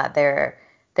something that they're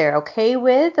okay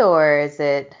with, or is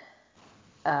it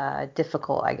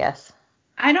difficult, I guess?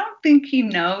 I don't think he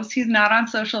knows. He's not on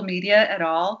social media at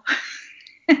all.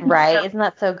 Right. So, isn't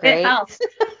that so great? It helps.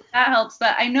 That helps.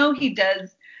 But I know he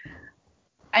does.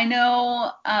 I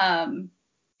know, and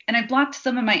I blocked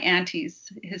some of my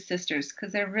aunties, his sisters,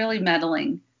 because they're really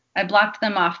meddling. I blocked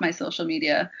them off my social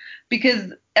media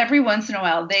because every once in a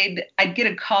while I'd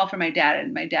get a call from my dad,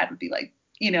 and my dad would be like,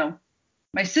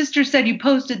 my sister said you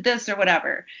posted this or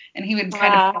whatever. And he would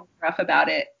kind of feel rough about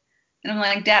it. And I'm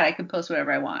like, Dad, I could post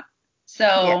whatever I want.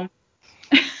 So,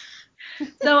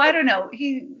 so I don't know.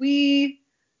 We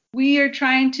are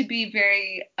trying to be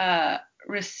very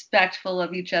respectful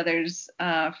of each other's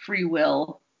free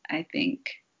will, I think.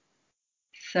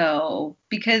 So,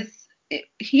 because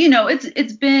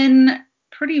it's been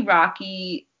pretty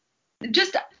rocky,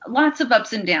 just lots of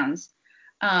ups and downs.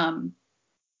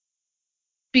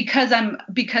 Because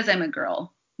I'm a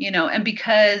girl, and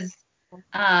because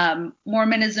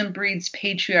Mormonism breeds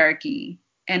patriarchy,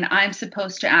 and I'm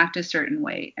supposed to act a certain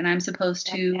way, and I'm supposed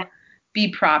to be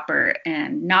proper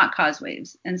and not cause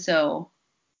waves. And so,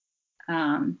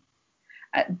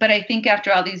 but I think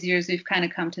after all these years, we've kind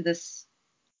of come to this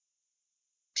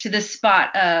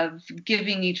spot of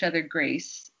giving each other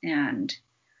grace, and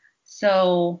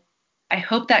so I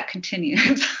hope that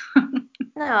continues.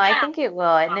 No, I think it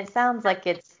will. And it sounds like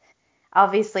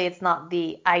obviously it's not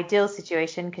the ideal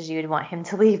situation because you would want him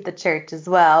to leave the church as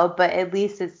well, but at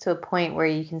least it's to a point where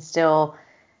you can still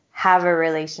have a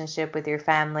relationship with your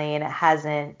family and it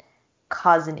hasn't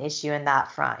caused an issue in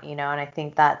that front, and I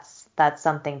think that's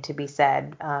something to be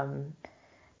said.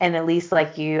 And at least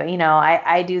like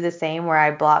I do the same where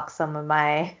I block some of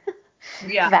my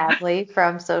family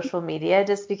from social media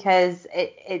just because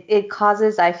it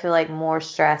causes, I feel like, more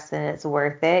stress than it's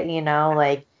worth it,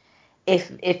 like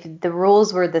if the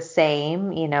rules were the same,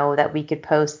 that we could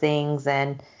post things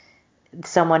and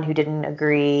someone who didn't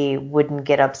agree wouldn't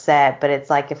get upset, but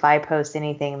it's like if I post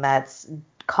anything that's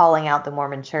calling out the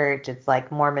Mormon church, it's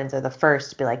like Mormons are the first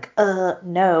to be like,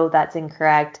 no, that's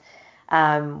incorrect.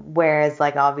 Whereas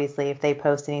like obviously if they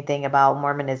post anything about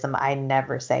Mormonism, I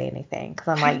never say anything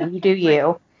because I'm like, you do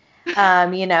you.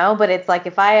 But it's like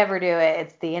if I ever do it,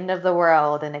 it's the end of the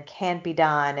world and it can't be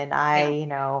done. And I,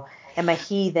 am a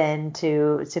heathen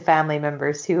to family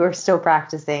members who are still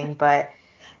practicing. But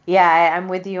yeah, I'm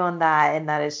with you on that, and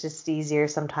that it's just easier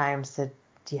sometimes to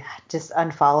just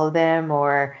unfollow them,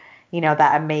 or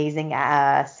that amazing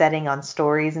setting on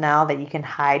stories now that you can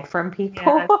hide from people.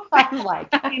 Yes. I'm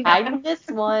like, hide this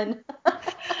one.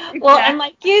 Well, and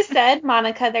like you said,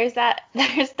 Monica, there's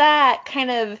that kind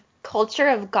of culture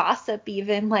of gossip,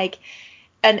 even like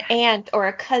an aunt or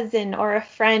a cousin or a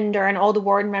friend or an old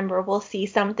ward member will see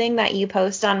something that you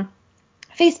post on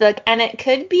Facebook, and it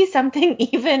could be something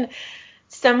even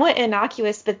somewhat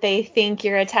innocuous, but they think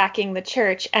you're attacking the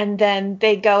church, and then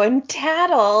they go and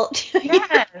tattle to your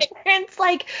parents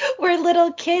like we're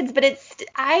little kids. But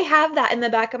I have that in the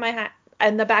back of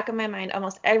my mind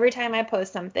almost every time I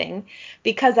post something,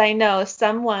 because I know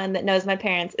someone that knows my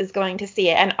parents is going to see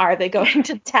it, and are they going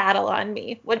to tattle on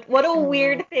me? What a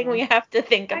weird thing we have to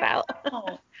think about.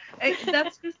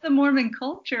 That's just the Mormon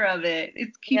culture of it.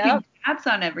 It's keeping tabs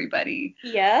on everybody.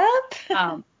 Yep.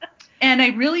 And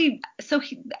I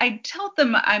tell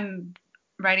them I'm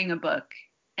writing a book,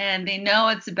 and they know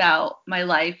it's about my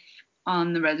life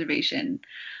on the reservation.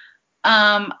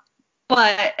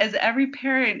 But as every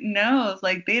parent knows,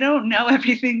 like they don't know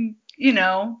everything,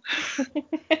 that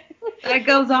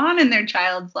goes on in their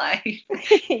child's life.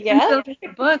 And so the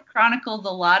book chronicles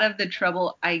a lot of the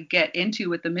trouble I get into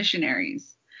with the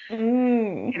missionaries. So the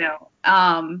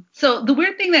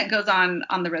weird thing that goes on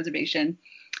the reservation,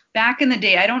 back in the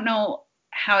day, I don't know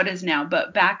how it is now,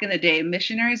 but back in the day,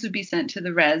 missionaries would be sent to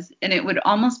the res, and it would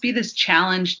almost be this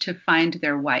challenge to find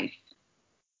their wife.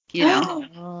 Oh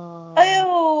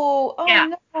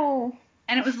no.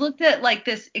 And it was looked at like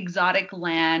this exotic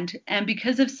land, and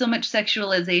because of so much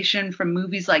sexualization from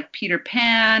movies like Peter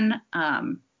Pan,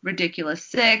 Ridiculous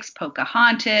Six,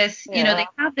 Pocahontas, they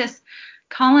have this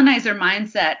colonizer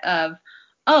mindset of,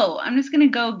 oh, I'm just going to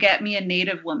go get me a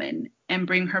native woman and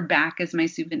bring her back as my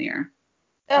souvenir.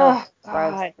 Oh,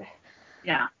 God.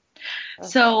 Yeah.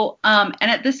 So, and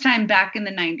at this time back in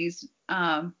the 90s,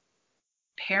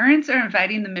 parents are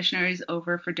inviting the missionaries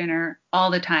over for dinner all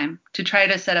the time to try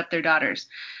to set up their daughters.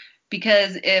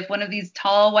 Because if one of these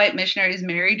tall white missionaries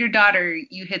married your daughter,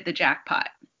 you hit the jackpot,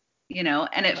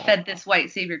 and it fed this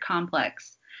white savior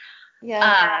complex.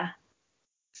 Yeah.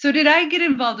 So did I get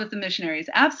involved with the missionaries?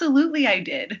 Absolutely I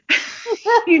did.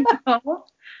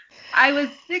 I was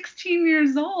 16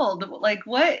 years old. Like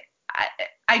what?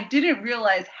 I didn't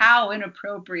realize how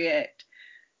inappropriate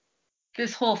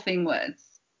this whole thing was.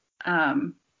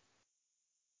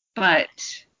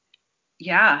 But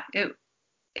yeah, it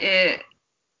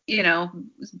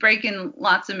was breaking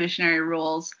lots of missionary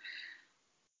rules.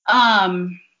 But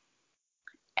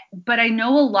I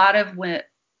know a lot of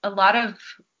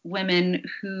women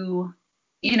who,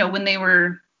 when they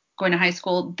were going to high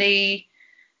school, they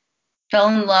fell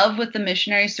in love with the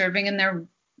missionary serving in their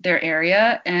their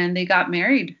area, and they got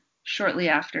married shortly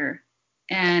after.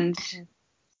 And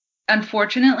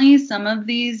unfortunately, some of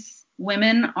these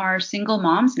women are single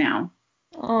moms now.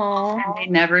 Oh. And they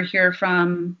never hear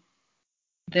from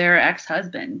their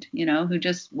ex-husband, who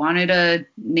just wanted a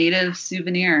native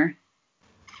souvenir.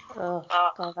 Oh,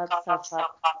 God, that's so sad.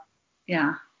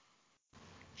 Yeah.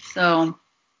 So,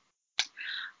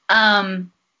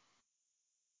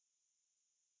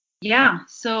 yeah.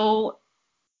 So,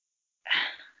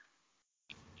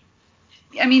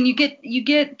 I mean, you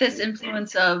get this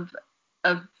influence of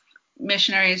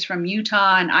missionaries from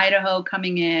Utah and Idaho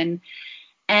coming in,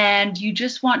 and you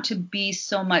just want to be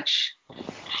so much.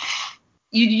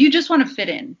 You just want to fit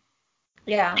in.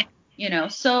 Yeah.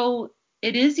 So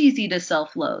it is easy to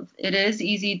self-loathe. It is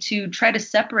easy to try to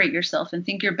separate yourself and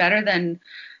think you're better than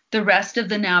the rest of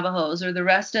the Navajos or the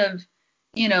rest of,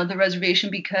 the reservation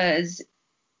because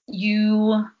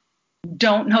you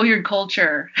don't know your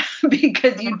culture,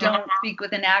 because you don't speak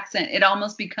with an accent. It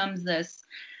almost becomes this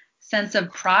sense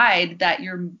of pride that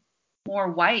you're more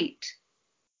white,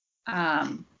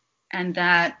 and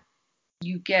that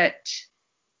you get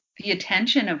the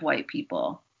attention of white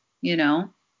people,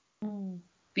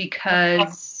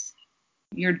 because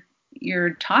you're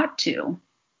taught to.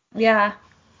 Yeah.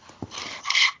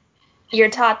 You're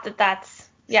taught that's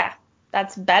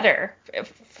better.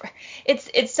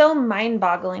 It's so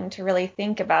mind-boggling to really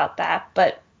think about that,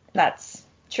 but that's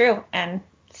true and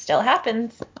still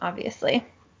happens, obviously.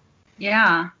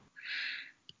 Yeah.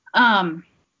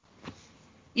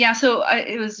 Yeah, so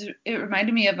it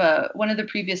reminded me of one of the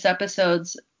previous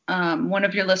episodes. One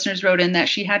of your listeners wrote in that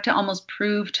she had to almost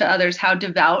prove to others how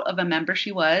devout of a member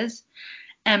she was.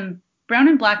 And brown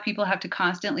and black people have to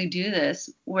constantly do this,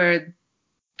 where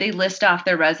they list off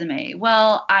their resume.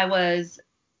 Well, I was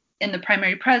in the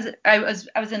primary I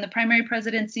was in the primary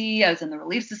presidency. I was in the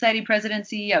Relief Society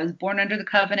presidency. I was born under the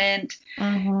covenant.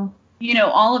 Mm-hmm.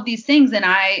 All of these things, and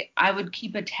I would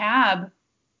keep a tab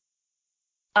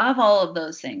of all of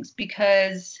those things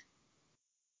because,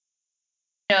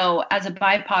 as a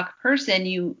BIPOC person,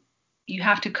 you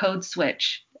have to code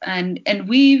switch, and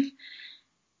we've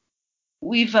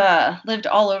lived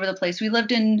all over the place. We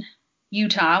lived in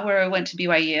Utah, where I went to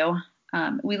BYU.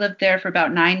 We lived there for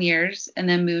about 9 years and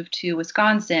then moved to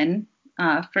Wisconsin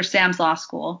for Sam's Law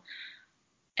School.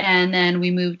 And then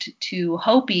we moved to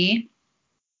Hopi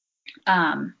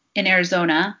in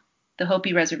Arizona, the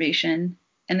Hopi Reservation,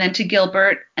 and then to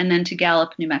Gilbert, and then to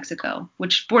Gallup, New Mexico,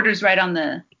 which borders right on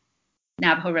the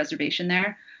Navajo Reservation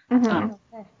there.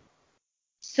 Mm-hmm.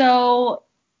 So,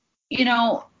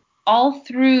 all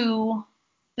through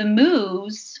the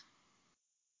moves,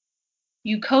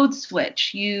 you code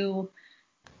switch.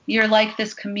 You're like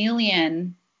this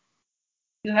chameleon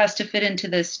who has to fit into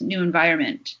this new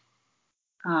environment.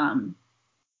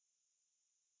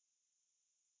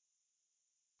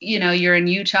 You're in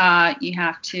Utah, you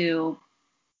have to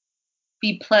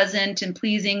be pleasant and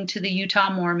pleasing to the Utah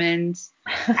Mormons.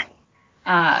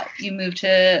 You move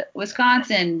to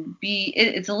Wisconsin,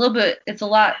 it's a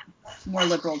lot more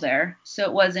liberal there, so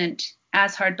it wasn't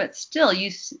as hard, but still,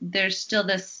 there's still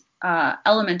this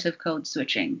element of code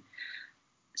switching.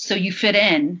 So you fit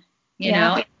in,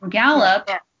 Yeah. Gallup,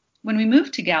 when we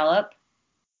moved to Gallup,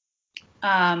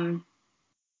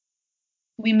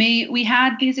 we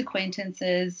had these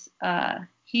acquaintances.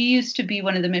 He used to be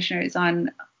one of the missionaries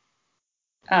on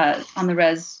the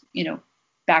res,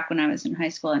 back when I was in high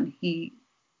school, and he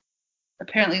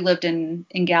apparently lived in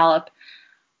Gallup,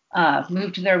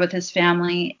 moved there with his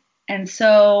family. And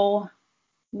so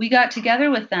we got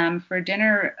together with them for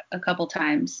dinner a couple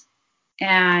times.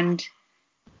 And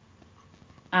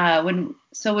when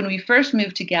we first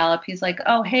moved to Gallup, he's like,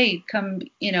 oh, hey, come,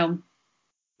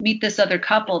 meet this other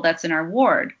couple that's in our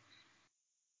ward.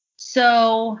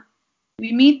 So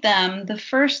we meet them. The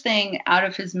first thing out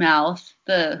of his mouth,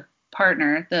 the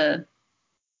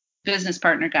business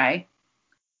partner guy,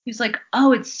 he's like,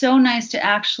 oh, it's so nice to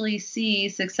actually see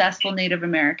successful Native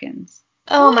Americans.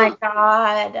 Oh my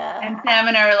God. And Sam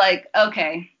and I are like,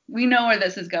 okay, we know where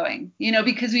this is going,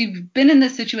 because we've been in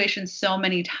this situation so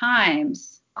many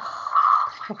times.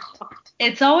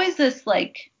 It's always this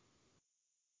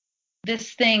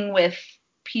thing with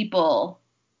people,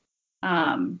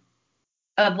 of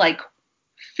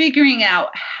figuring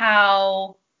out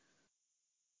how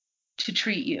to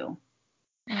treat you,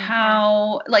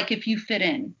 how, if you fit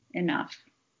in enough.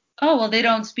 Oh, well, they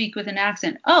don't speak with an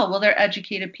accent. Oh, well, they're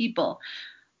educated people.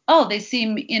 Oh, they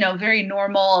seem, very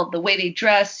normal, the way they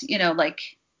dress,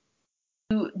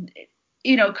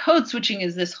 code switching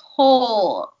is this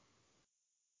whole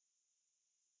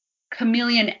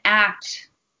chameleon act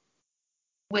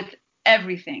with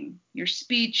everything, your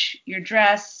speech, your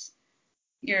dress,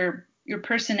 your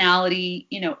personality,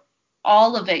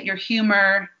 all of it, your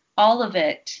humor, all of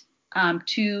it,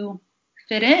 to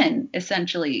fit in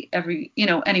essentially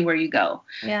anywhere you go.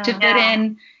 Yeah. To fit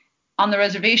in on the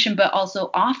reservation, but also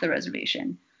off the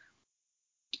reservation.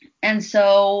 And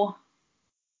so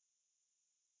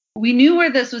we knew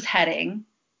where this was heading.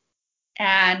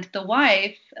 And the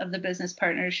wife of the business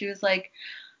partner, she was like,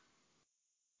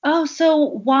 oh, so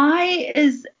why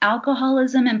is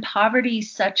alcoholism and poverty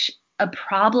such a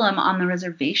problem on the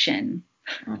reservation?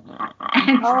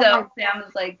 And so Sam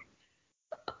was like,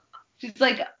 she's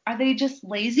like, are they just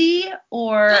lazy?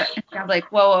 And Sam's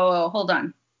like, whoa, hold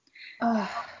on. And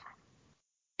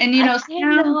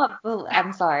Sam,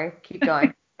 I'm sorry. Keep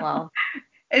going. Well.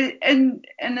 And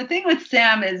the thing with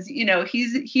Sam is,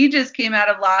 he just came out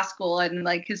of law school and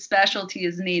like his specialty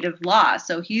is native law.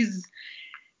 So he's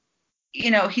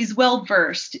well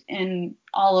versed in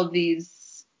all of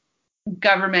these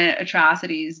government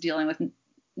atrocities dealing with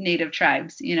native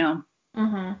tribes,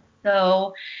 Mm-hmm.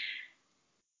 So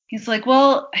he's like,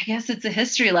 well, I guess it's a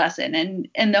history lesson.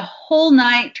 And the whole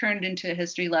night turned into a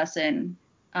history lesson,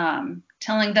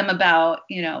 telling them about,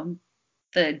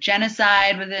 the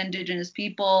genocide with the indigenous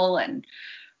people and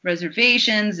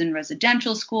reservations and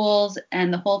residential schools.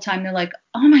 And the whole time they're like,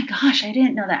 oh my gosh, I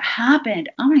didn't know that happened.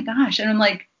 Oh my gosh. And I'm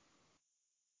like,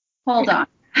 hold on.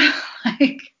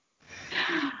 Like,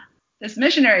 this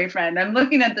missionary friend, I'm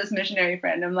looking at this missionary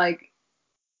friend. I'm like,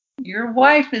 your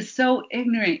wife is so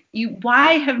ignorant.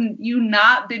 Why have you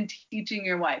not been teaching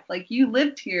your wife? Like, you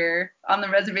lived here on the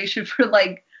reservation for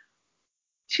like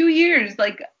 2 years,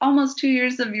 like almost 2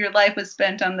 years of your life was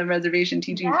spent on the reservation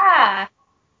teaching,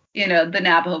 the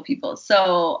Navajo people.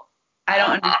 So I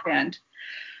don't understand.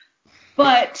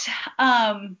 But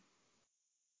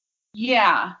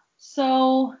yeah.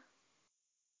 So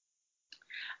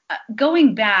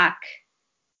going back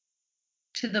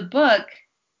to the book,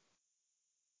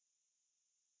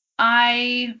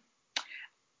 I'm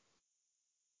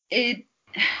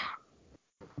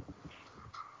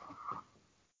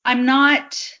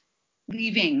not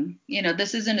leaving.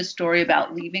 This isn't a story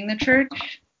about leaving the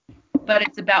church, but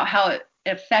it's about how it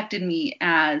affected me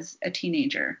as a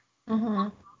teenager. Mm-hmm.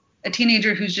 A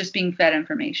teenager who's just being fed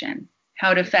information.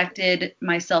 How it affected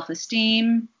my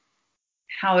self-esteem,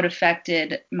 how it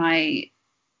affected my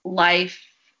life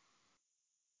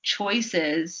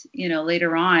choices,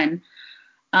 later on.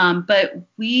 But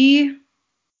we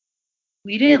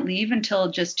didn't leave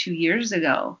until just 2 years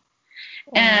ago.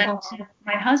 And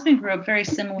my husband grew up very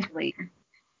similarly.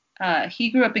 He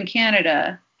grew up in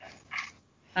Canada.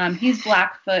 He's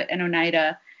Blackfoot and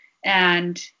Oneida.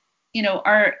 And, so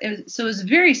it was a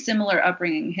very similar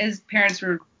upbringing. His parents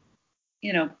were,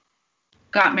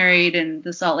 got married in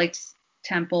the Salt Lake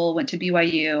Temple, went to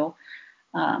BYU.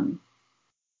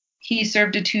 He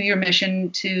served a 2-year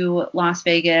mission to Las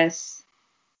Vegas.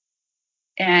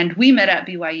 And we met at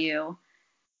BYU.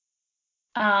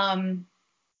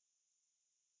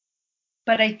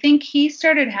 But I think he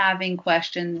started having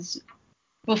questions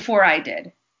before I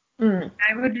did.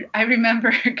 I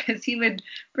remember because he would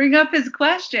bring up his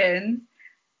questions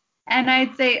and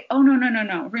I'd say, oh,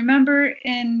 no. Remember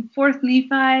in 4th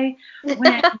Nephi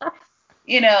when,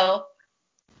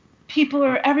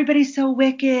 everybody's so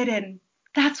wicked and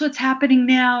that's what's happening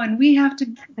now and we have to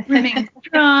remain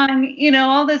strong,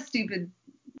 all this stupid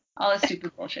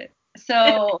bullshit.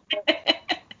 So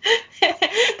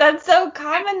that's so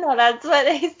common though. That's what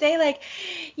they say. Like,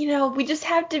 we just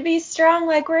have to be strong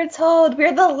like we're told.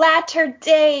 We're the latter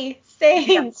day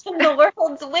saints and the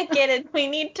world's wicked and we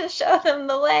need to show them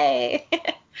the way.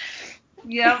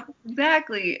 Yep,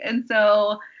 exactly. And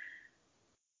so,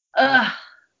 I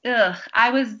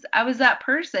was that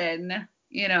person,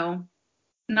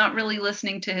 not really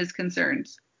listening to his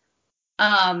concerns.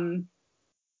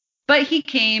 But he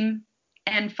came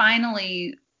and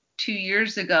finally 2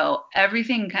 years ago,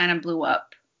 everything kind of blew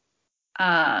up.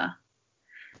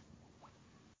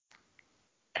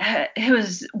 It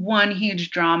was one huge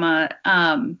drama.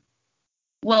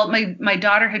 Well, my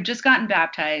daughter had just gotten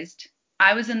baptized.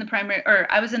 I was in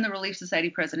the Relief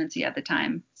Society presidency at the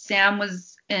time. Sam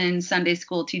was in Sunday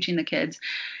school teaching the kids.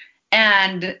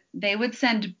 And they would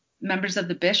send members of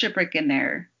the bishopric in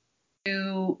there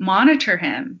to monitor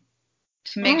him,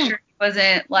 to make sure he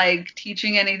wasn't like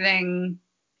teaching anything,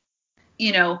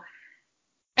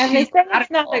 And they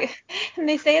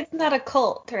say it's not a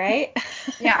cult, right?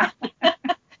 Yeah.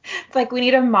 It's like we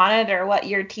need to monitor what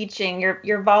you're teaching.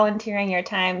 You're volunteering your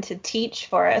time to teach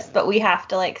for us, but we have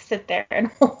to like sit there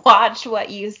and watch what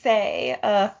you say.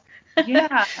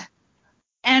 Yeah.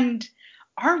 And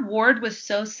our ward was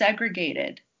so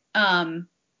segregated.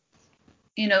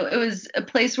 It was a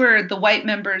place where the white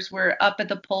members were up at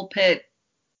the pulpit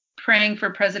praying for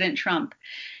President Trump.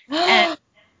 And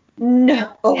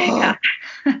No. yeah.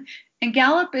 And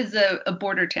Gallup is a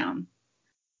border town.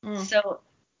 So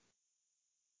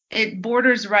it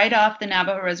borders right off the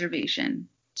Navajo reservation.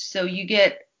 So you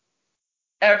get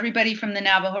everybody from the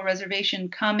Navajo reservation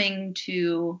coming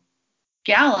to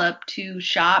Gallup to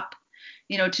shop,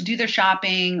 to do their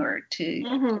shopping or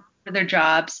for their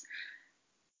jobs.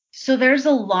 So there's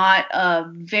a lot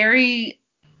of very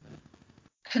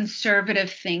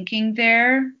conservative thinking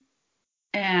there,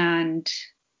 and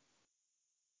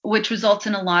which results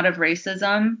in a lot of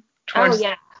racism towards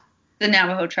the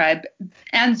Navajo tribe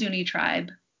and Zuni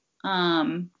tribe,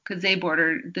 because they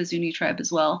border the Zuni tribe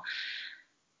as well.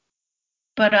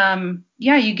 But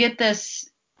you get this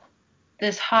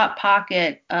hot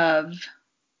pocket of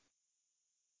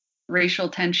racial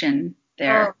tension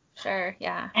there. Oh, sure,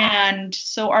 yeah. And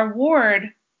so our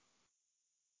ward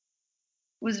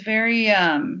was very,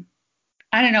 I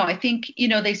don't know, I think,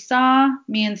 they saw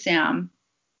me and Sam.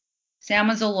 Sam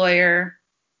was a lawyer,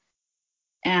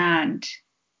 and,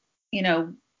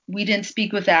 we didn't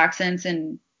speak with accents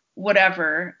and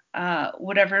whatever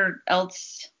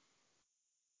else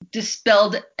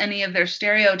dispelled any of their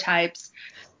stereotypes.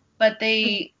 But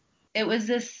it was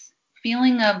this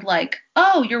feeling of like,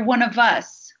 oh, you're one of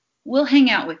us. We'll hang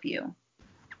out with you.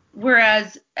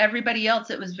 Whereas everybody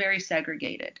else, it was very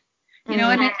segregated.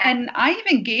 And I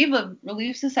even gave a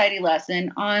Relief Society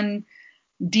lesson on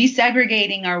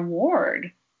desegregating our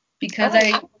ward because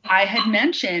I had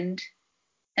mentioned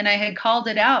and I had called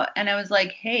it out, and I was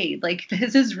like, hey, like,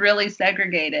 this is really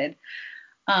segregated.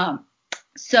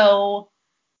 So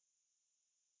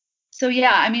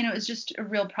yeah, I mean, it was just a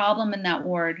real problem in that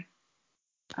ward.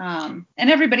 And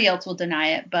everybody else will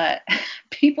deny it, but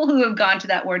people who have gone to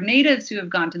that ward, natives who have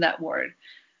gone to that ward,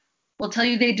 will tell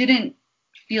you they didn't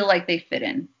feel like they fit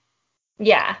in.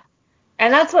 Yeah.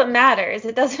 And that's what matters.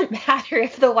 It doesn't matter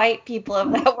if the white people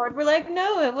of that ward were like,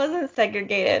 no, it wasn't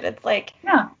segregated. It's like,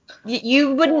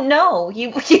 you wouldn't know.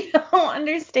 You don't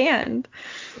understand.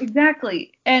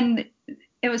 Exactly. And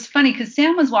it was funny because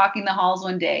Sam was walking the halls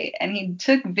one day and he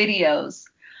took videos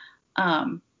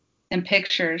and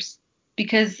pictures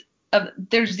because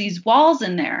there's these walls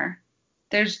in there.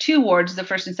 There's two wards, the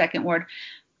first and second ward.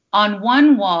 On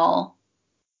one wall,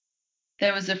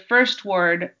 there was a first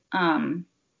ward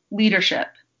leadership.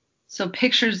 So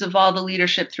pictures of all the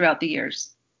leadership throughout the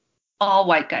years, all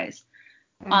white guys.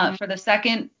 For the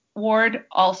second ward,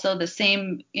 also the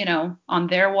same, on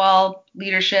their wall,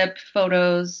 leadership,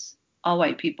 photos, all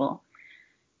white people.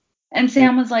 And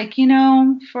Sam was like,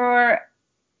 for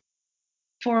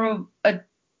a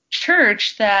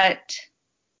church that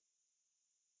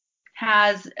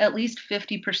has at least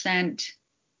 50%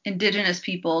 indigenous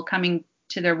people coming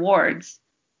to their wards,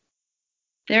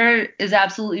 there is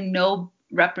absolutely no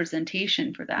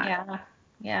representation for that.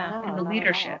 Yeah. In the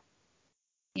leadership,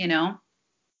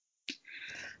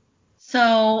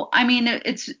 So, I mean,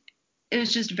 it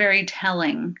was just very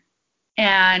telling.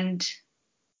 And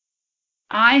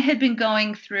I had been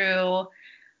going through,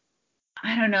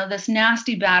 I don't know, this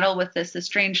nasty battle with this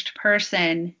estranged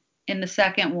person in the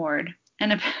second ward.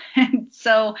 And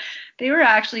so they were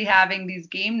actually having these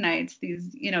game nights,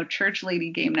 these, church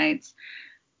lady game nights.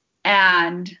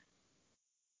 And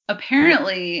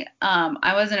apparently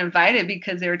I wasn't invited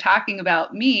because they were talking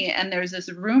about me. And there's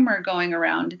this rumor going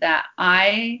around that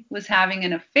I was having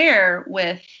an affair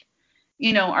with,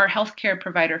 our healthcare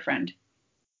provider friend.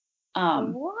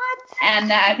 What? And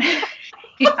that,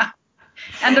 yeah.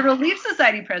 And the Relief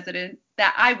Society president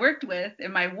that I worked with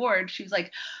in my ward, she was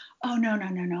like, oh,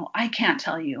 no. I can't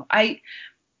tell you.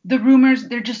 The rumors,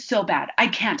 they're just so bad. I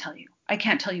can't tell you. I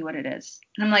can't tell you what it is.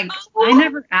 And I'm like, I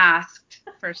never asked,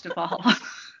 first of all.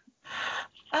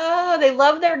 Oh, they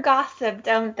love their gossip,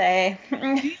 don't they?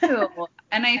 They do.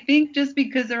 And I think just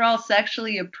because they're all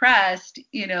sexually oppressed,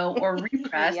 or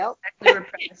repressed, Yep. sexually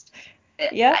repressed,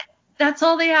 Yep. that's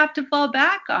all they have to fall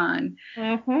back on.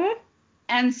 Mm-hmm.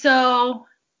 And so,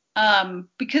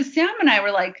 because Sam and I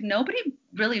were like, nobody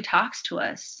really talks to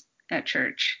us at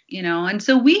church, and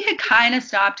so we had kind of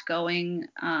stopped going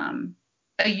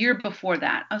a year before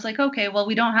that. I was like, okay, well,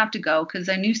 we don't have to go because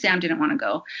I knew Sam didn't want to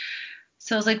go.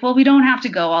 So I was like, well, we don't have to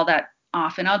go all that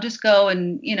often. I'll just go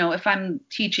and, if I'm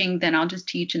teaching, then I'll just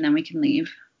teach and then we can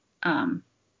leave.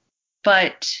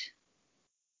 But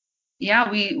yeah,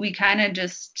 we kind of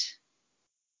just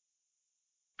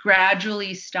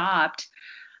gradually stopped.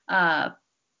 But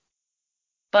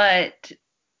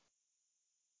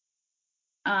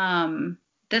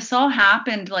this all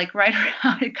happened like right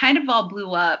around, it kind of all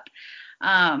blew up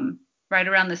right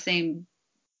around the same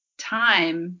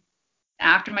time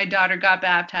after my daughter got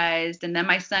baptized. And then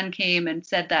my son came and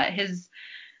said that his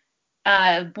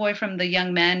boy from the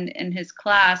young men in his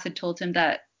class had told him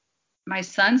that my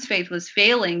son's faith was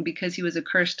failing because he was a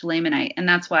cursed Lamanite. And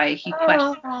that's why he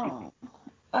questioned.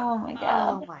 Oh my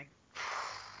God. Oh my.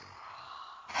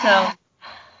 So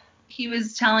he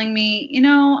was telling me,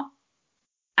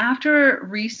 after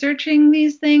researching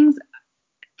these things,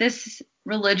 this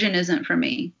religion isn't for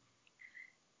me.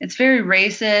 It's very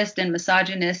racist and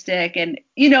misogynistic. And,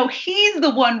 he's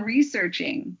the one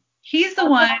researching. He's the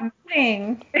one.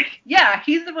 Yeah,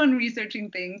 he's the one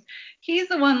researching things. He's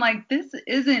the one like, this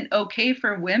isn't okay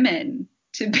for women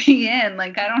to be in.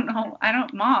 Like, I don't know.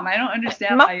 Mom, I don't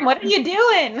understand. Mom, what are you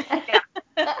doing?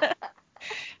 Yeah.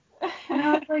 And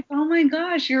I was like, oh my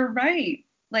gosh, you're right.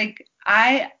 Like,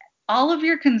 all of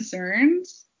your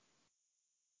concerns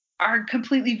are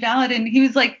completely valid. And he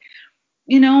was like,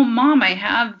 Mom, I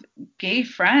have gay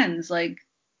friends. Like,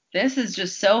 this is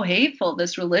just so hateful.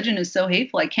 This religion is so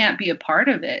hateful. I can't be a part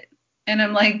of it. And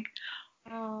I'm like,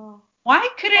 why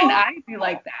couldn't I be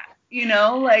like that?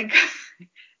 Like,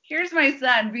 here's my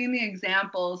son being the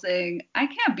example saying, I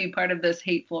can't be part of this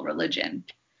hateful religion.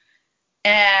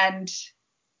 And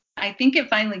I think it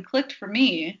finally clicked for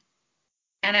me.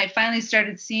 And I finally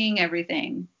started seeing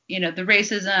everything, the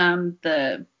racism,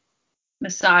 the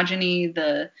misogyny,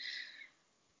 the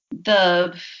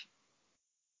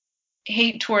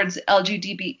hate towards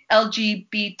LGBTQ,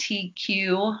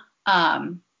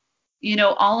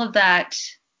 all of that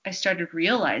I started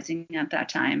realizing at that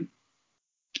time.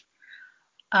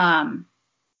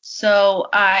 So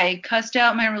I cussed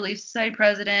out my Relief Society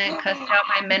president, cussed out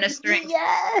my ministering.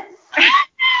 Yes.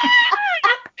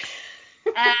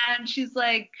 And she's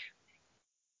like,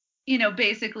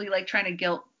 basically like trying to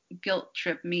guilt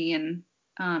trip me. And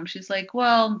she's like,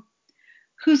 well,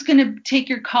 who's going to take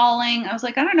your calling? I was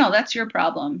like, I don't know. That's your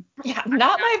problem. Yeah,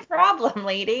 not my problem,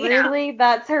 lady. Really?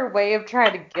 That's her way of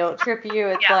trying to guilt trip you?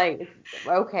 It's like,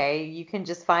 okay, you can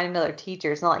just find another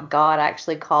teacher. It's not like God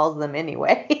actually calls them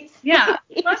anyways. Yeah.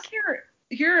 Plus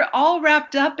you're all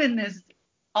wrapped up in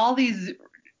all these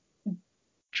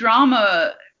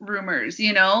drama rumors,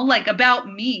 like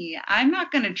about me. I'm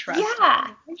not going to trust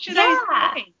them. What should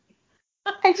I say?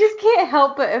 I just can't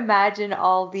help but imagine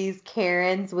all these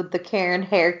Karens with the Karen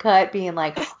haircut being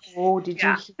like, oh, did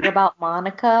you hear about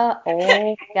Monica? Oh,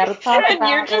 we gotta talk about it. And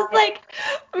you're just like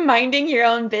minding your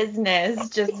own business,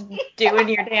 just doing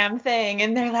your damn thing.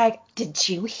 And they're like, did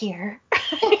you hear?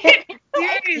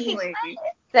 Seriously.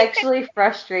 Sexually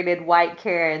frustrated white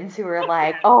Karens who are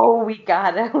like, oh, we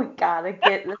gotta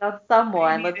get on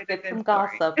someone. Let's get some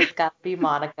gossip. It's gotta be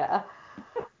Monica.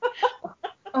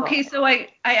 Okay, so I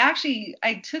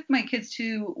took my kids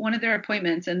to one of their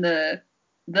appointments, and the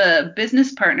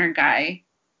business partner guy,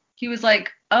 he was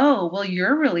like, oh, well,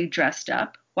 you're really dressed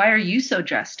up. Why are you so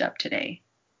dressed up today?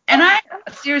 And I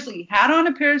seriously had on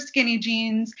a pair of skinny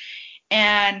jeans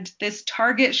and this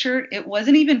Target shirt. It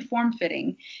wasn't even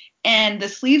form-fitting, and the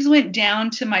sleeves went down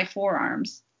to my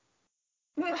forearms.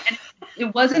 And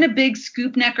it wasn't a big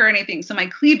scoop neck or anything, so my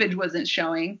cleavage wasn't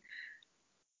showing.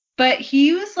 But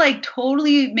he was like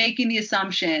totally making the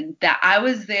assumption that I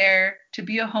was there to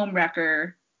be a home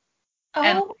wrecker.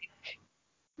 Oh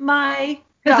my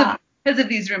God. Because of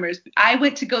these rumors. I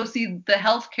went to go see the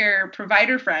healthcare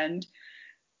provider friend,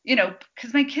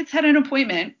 because my kids had an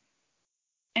appointment.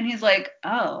 And he's like,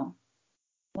 oh,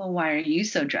 well, why are you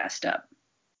so dressed up?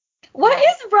 What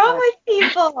is wrong with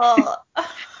people?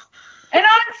 And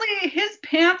honestly, his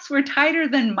pants were tighter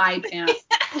than my pants.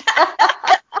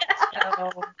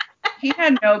 So he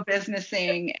had no business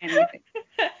saying anything.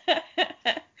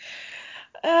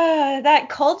 That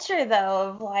culture, though,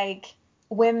 of like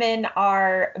women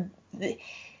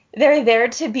they're there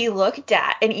to be looked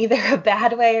at in either a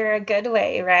bad way or a good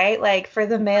way, right? Like for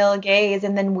the male gaze,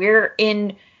 and then we're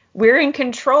in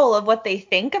control of what they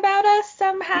think about us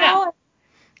somehow. Yeah.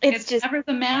 It's just never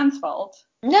the man's fault.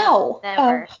 No.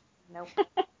 Never. Nope.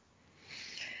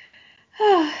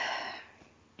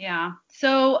 Yeah.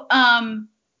 So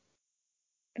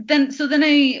then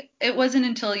it wasn't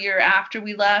until a year after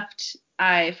we left,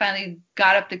 I finally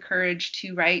got up the courage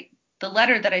to write the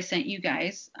letter that I sent you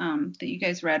guys, that you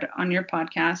guys read on your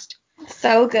podcast.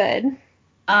 So good.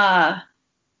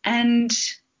 And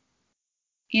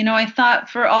I thought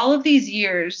for all of these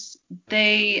years,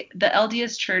 the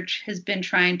LDS Church has been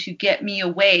trying to get me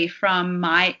away from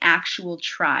my actual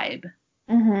tribe,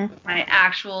 my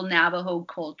actual Navajo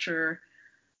culture,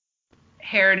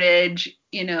 heritage,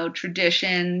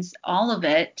 traditions, all of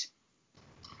it.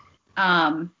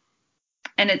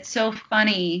 And it's so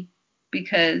funny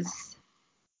because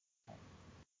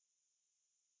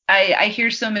I hear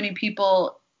so many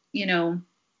people,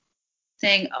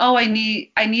 saying, "Oh, I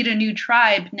need a new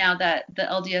tribe now that the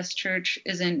LDS church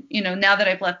isn't, now that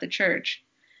I've left the church."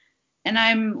 And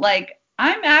I'm like,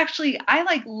 I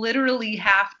like literally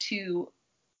have to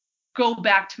go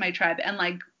back to my tribe and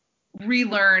like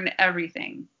relearn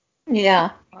everything. Yeah.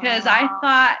 Because I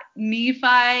thought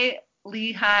Nephi,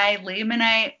 Lehi,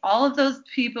 Lamanite, all of those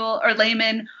people, or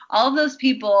Laman, all of those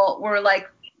people were like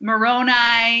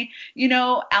Moroni,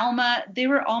 Alma. They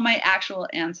were all my actual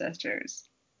ancestors.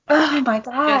 Oh my Just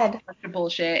God. a bunch of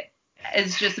bullshit.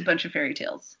 It's just a bunch of fairy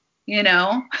tales,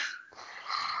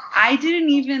 I didn't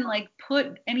even like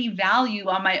put any value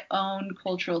on my own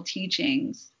cultural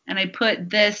teachings, and I put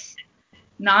this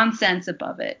nonsense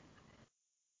above it.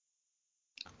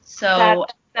 So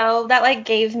That like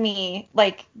gave me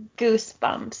like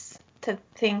goosebumps to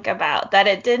think about that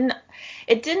it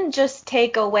didn't just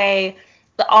take away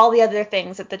all the other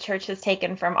things that the church has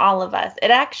taken from all of us.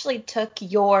 It actually took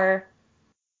your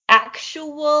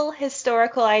actual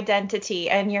historical identity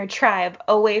and your tribe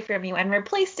away from you and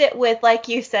replaced it with, like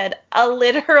you said, a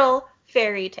literal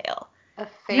fairy tale. A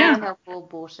fairy tale full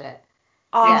bullshit.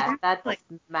 Yeah, that's like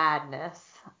madness.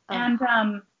 And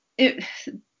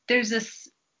there's this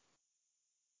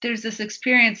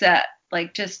experience that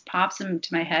like just pops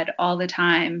into my head all the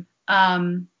time.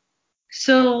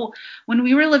 So when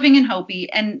we were living in Hopi,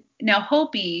 and now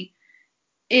Hopi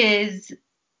is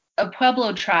a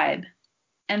Pueblo tribe,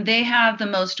 and they have the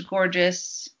most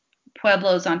gorgeous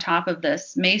pueblos on top of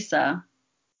this mesa.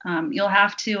 You'll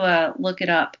have to look it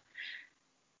up.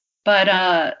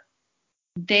 But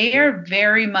they are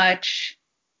very much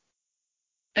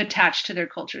attached to their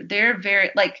culture. They're very,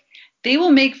 like, they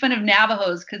will make fun of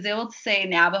Navajos because they will say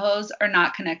Navajos are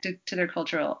not connected to their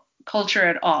culture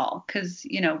at all because,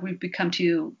 we've become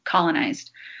too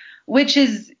colonized, which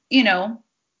is, is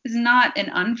not an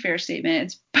unfair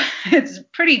statement. It's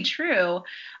pretty true,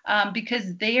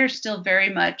 because they are still very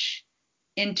much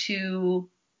into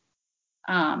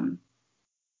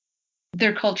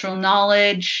their cultural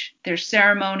knowledge, their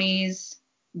ceremonies.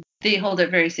 They hold it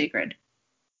very sacred.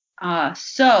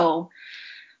 So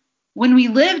when we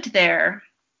lived there,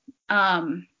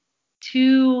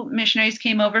 two missionaries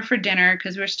came over for dinner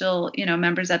because we're still,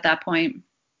 members at that point.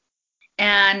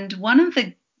 And one of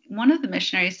the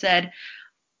missionaries said,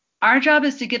 "Our job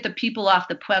is to get the people off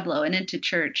the Pueblo and into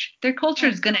church. Their culture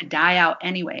is going to die out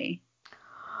anyway."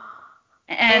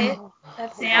 And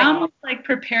Sam was like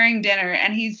preparing dinner,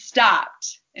 and he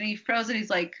stopped and he froze and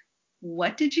he's like,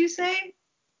 "What did you say?"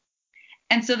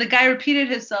 And so the guy repeated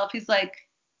himself. He's like,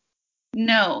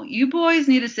 "No, you boys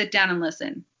need to sit down and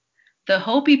listen. The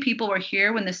Hopi people were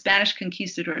here when the Spanish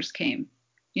conquistadors came.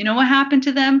 You know what happened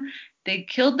to them? They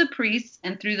killed the priests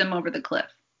and threw them over the cliff.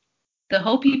 The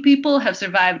Hopi people have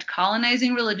survived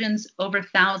colonizing religions over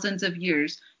thousands of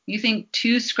years. You think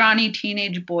two scrawny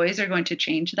teenage boys are going to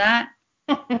change that?"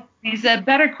 He said,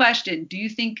 "Better question. Do you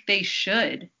think they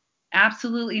should?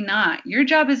 Absolutely not. Your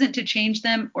job isn't to change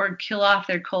them or kill off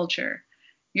their culture.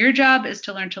 Your job is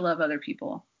to learn to love other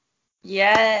people."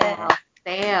 Yeah. Oh,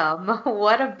 Sam,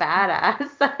 what a badass.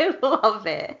 I love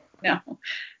it. No.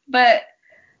 But,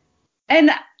 and,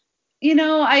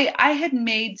 I had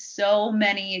made so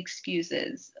many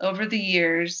excuses over the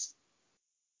years.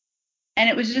 And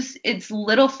it was just, it's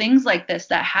little things like this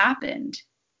that happened.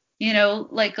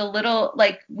 Like a little,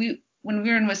 like when we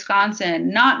were in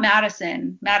Wisconsin, not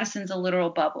Madison. Madison's a liberal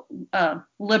bubble.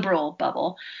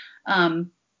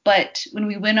 But when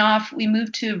we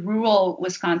moved to rural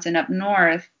Wisconsin up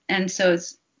north, and so it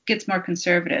gets more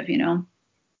conservative,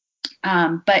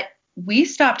 But we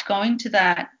stopped going to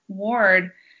that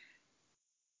ward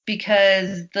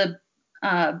because the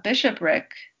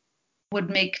bishopric would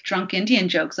make drunk Indian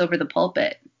jokes over the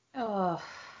pulpit. Oh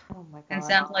my God. And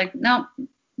Sam's like, "No,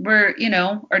 we're,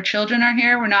 our children are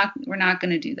here. We're not going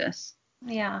to do this."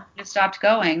 Yeah. It stopped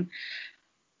going.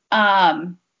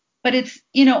 But it's,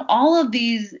 all of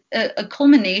these, a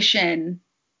culmination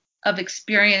of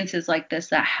experiences like this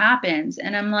that happens.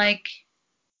 And I'm like,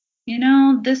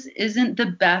 this isn't the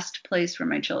best place for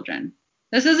my children.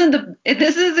 This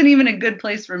isn't even a good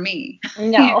place for me.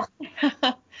 No.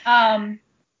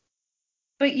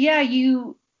 But yeah,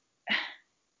 you're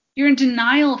in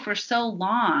denial for so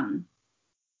long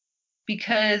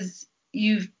because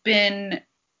you've been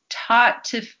taught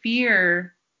to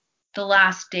fear the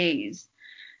last days.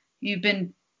 You've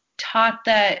been taught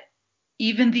that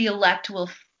even the elect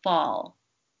will fall.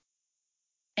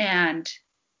 And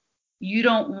you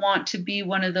don't want to be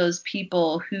one of those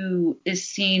people who is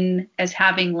seen as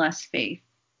having less faith,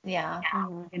 Yeah.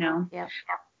 you know. Yeah.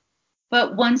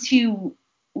 But once you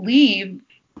leave,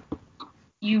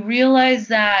 you realize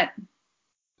that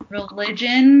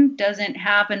religion doesn't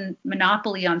have a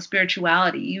monopoly on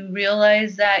spirituality. You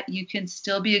realize that you can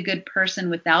still be a good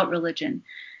person without religion.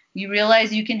 You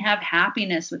realize you can have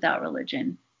happiness without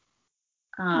religion.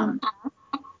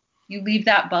 You leave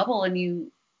that bubble and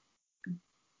you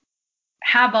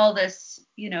have all this,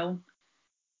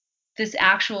 this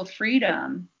actual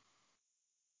freedom.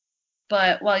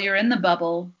 But while you're in the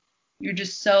bubble, you're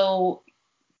just so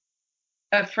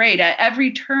afraid. At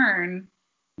every turn,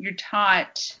 you're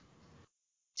taught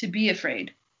to be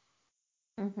afraid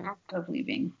of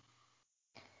leaving.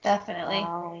 Definitely.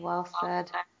 Wow, well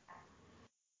said.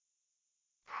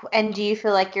 And do you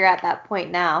feel like you're at that point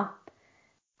now,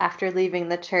 after leaving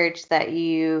the church, that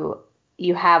you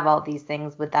have all these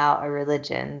things without a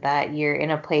religion, that you're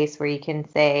in a place where you can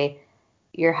say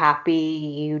you're happy,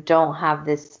 you don't have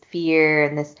this fear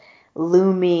and this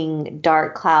looming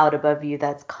dark cloud above you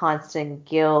that's constant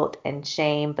guilt and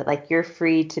shame, but like you're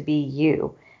free to be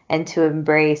you and to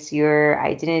embrace your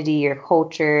identity, your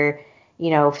culture,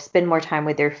 spend more time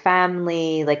with your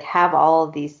family, like have all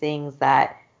of these things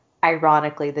that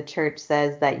ironically the church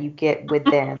says that you get with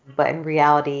them, but in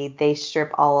reality they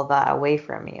strip all of that away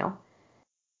from you.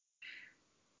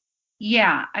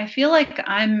 Yeah, I feel like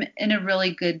I'm in a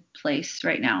really good place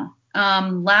right now.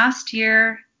 Last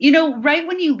year, right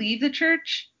when you leave the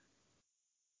church,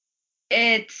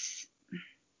 it's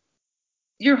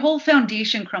your whole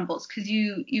foundation crumbles because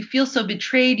you feel so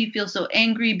betrayed, you feel so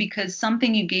angry because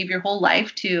something you gave your whole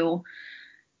life to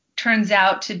turns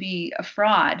out to be a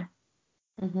fraud.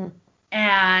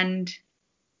 And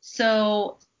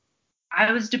so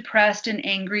I was depressed and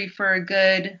angry for a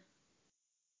good,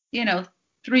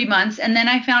 3 months. And then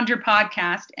I found your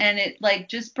podcast and it like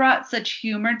just brought such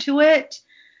humor to it,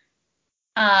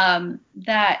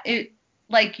 that it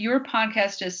like your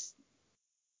podcast just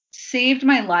saved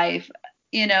my life.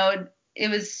 It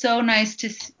was so nice to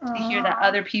hear that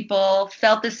other people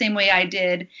felt the same way I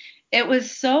did. It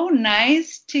was so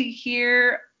nice to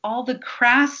hear all the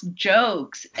crass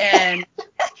jokes and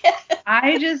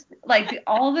I just like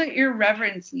all the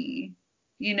irreverency,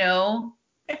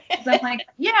 because I'm like,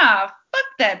 yeah, fuck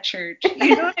that church.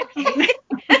 You know what I mean?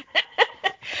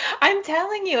 I'm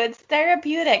telling you, it's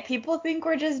therapeutic. People think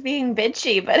we're just being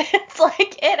bitchy, but it's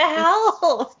like it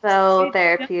helps. So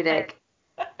therapeutic.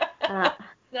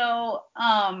 So,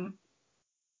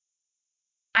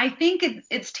 I think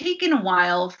it's taken a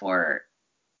while for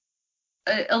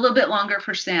a little bit longer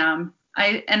for Sam.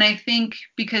 I think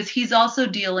because he's also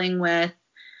dealing with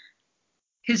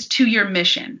his 2-year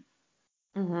mission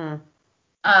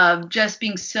of just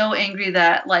being so angry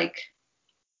that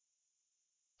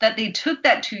that they took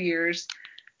that 2 years,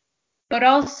 but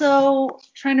also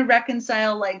trying to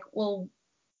reconcile well,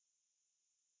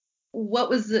 what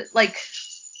was the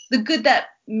good that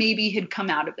maybe had come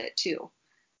out of it too,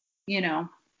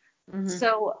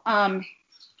 So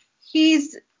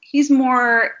he's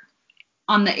more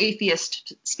on the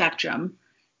atheist spectrum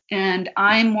and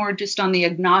I'm more just on the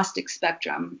agnostic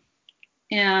spectrum.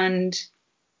 And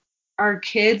our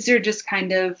kids are just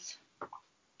kind of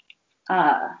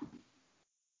I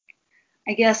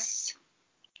guess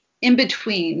in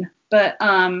between, but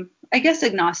I guess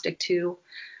agnostic too.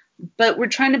 But we're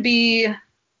trying to be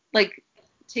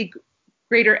take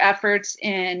greater efforts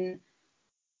in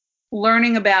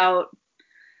learning about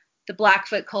the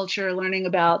Blackfoot culture, learning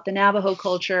about the Navajo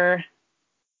culture,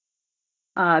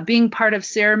 being part of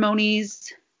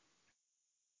ceremonies.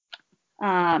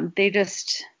 They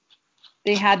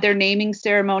had their naming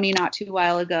ceremony not too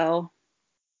while ago.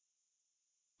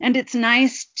 And it's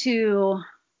nice to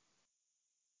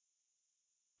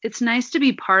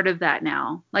be part of that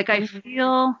now. Like I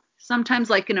feel sometimes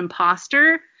like an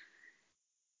imposter.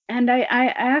 And I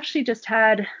actually just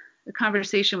had a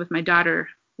conversation with my daughter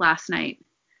last night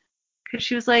because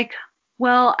she was like,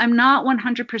 well, I'm not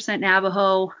 100%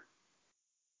 Navajo.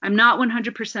 I'm not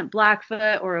 100%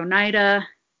 Blackfoot or Oneida.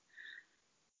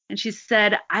 And she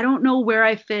said, I don't know where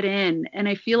I fit in. And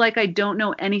I feel like I don't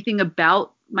know anything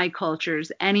about my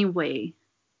cultures anyway.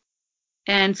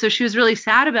 And so she was really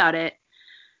sad about it.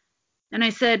 And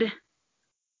I said,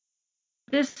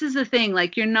 this is the thing,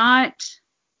 like you're not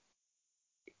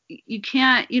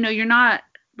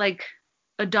like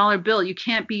a dollar bill. You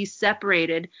can't be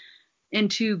separated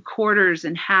into quarters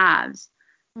and halves.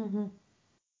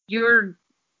 You're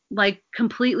like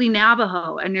completely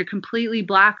Navajo and you're completely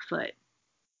Blackfoot.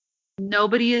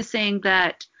 Nobody is saying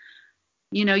that,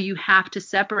 you have to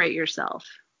separate yourself.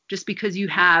 just because you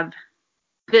have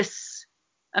this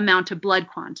amount of blood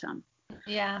quantum.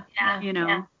 Yeah. You know?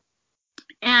 Yeah.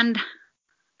 And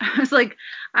I was like,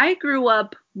 I grew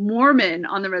up Mormon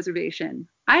on the reservation.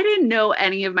 I didn't know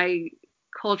any of my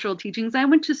cultural teachings. I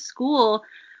went to school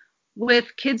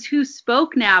with kids who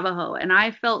spoke Navajo, and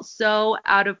I felt so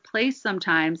out of place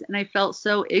sometimes, and I felt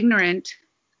so ignorant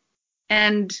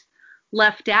and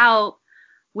left out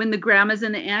when the grandmas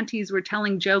and the aunties were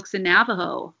telling jokes in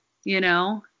Navajo, you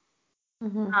know?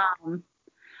 Mm-hmm.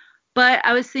 But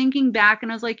I was thinking back, and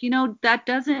I was like, that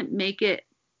doesn't make it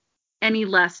any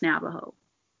less Navajo.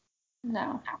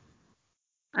 No.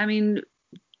 I mean,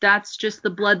 that's just the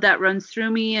blood that runs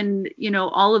through me, and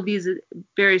all of these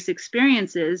various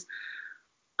experiences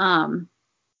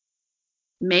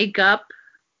make up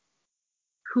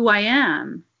who I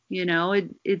am.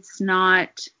 It's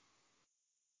not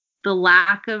the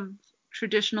lack of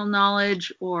traditional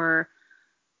knowledge or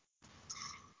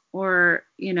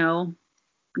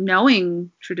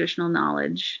knowing traditional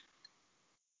knowledge,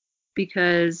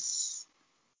 because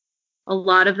a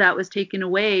lot of that was taken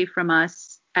away from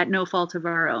us at no fault of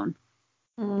our own.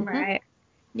 Mm-hmm. Right.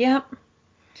 Yep.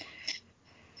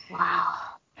 Wow.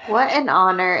 What an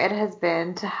honor it has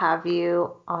been to have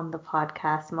you on the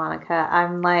podcast, Monica.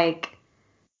 I'm like,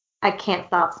 I can't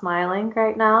stop smiling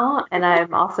right now, and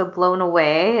I'm also blown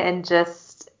away and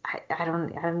just I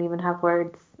don't even have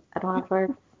words. I don't have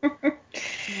words.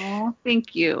 Well,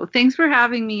 thank you. Thanks for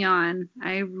having me on.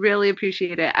 I really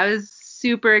appreciate it. I was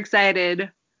super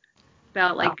excited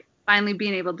about finally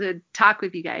being able to talk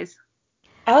with you guys.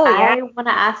 Oh, yeah. I want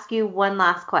to ask you one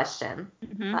last question.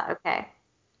 Mm-hmm. Okay.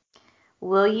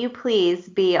 Will you please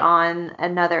be on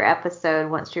another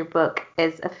episode once your book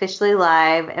is officially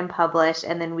live and published,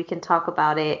 and then we can talk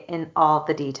about it in all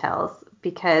the details?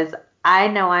 Because I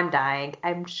know I'm dying.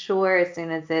 I'm sure as soon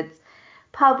as it's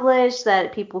published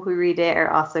that people who read it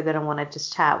are also going to want to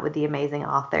just chat with the amazing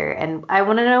author. And I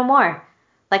want to know more.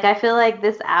 I feel like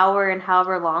this hour and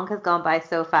however long has gone by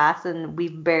so fast, and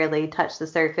we've barely touched the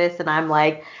surface. And I'm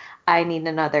like, I need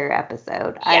another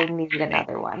episode. Yeah. I need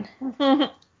another one.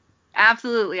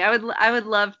 Absolutely. I would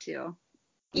love to.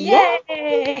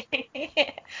 Yay!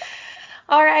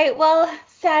 All right. Well,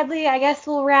 sadly, I guess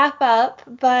we'll wrap up.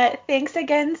 But thanks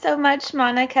again so much,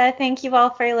 Monica. Thank you all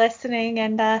for listening.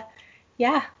 And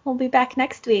yeah, we'll be back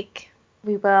next week.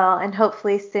 We will, and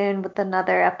hopefully soon with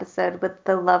another episode with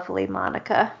the lovely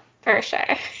Monica. For sure.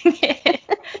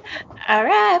 All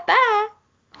right. Bye.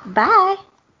 Bye.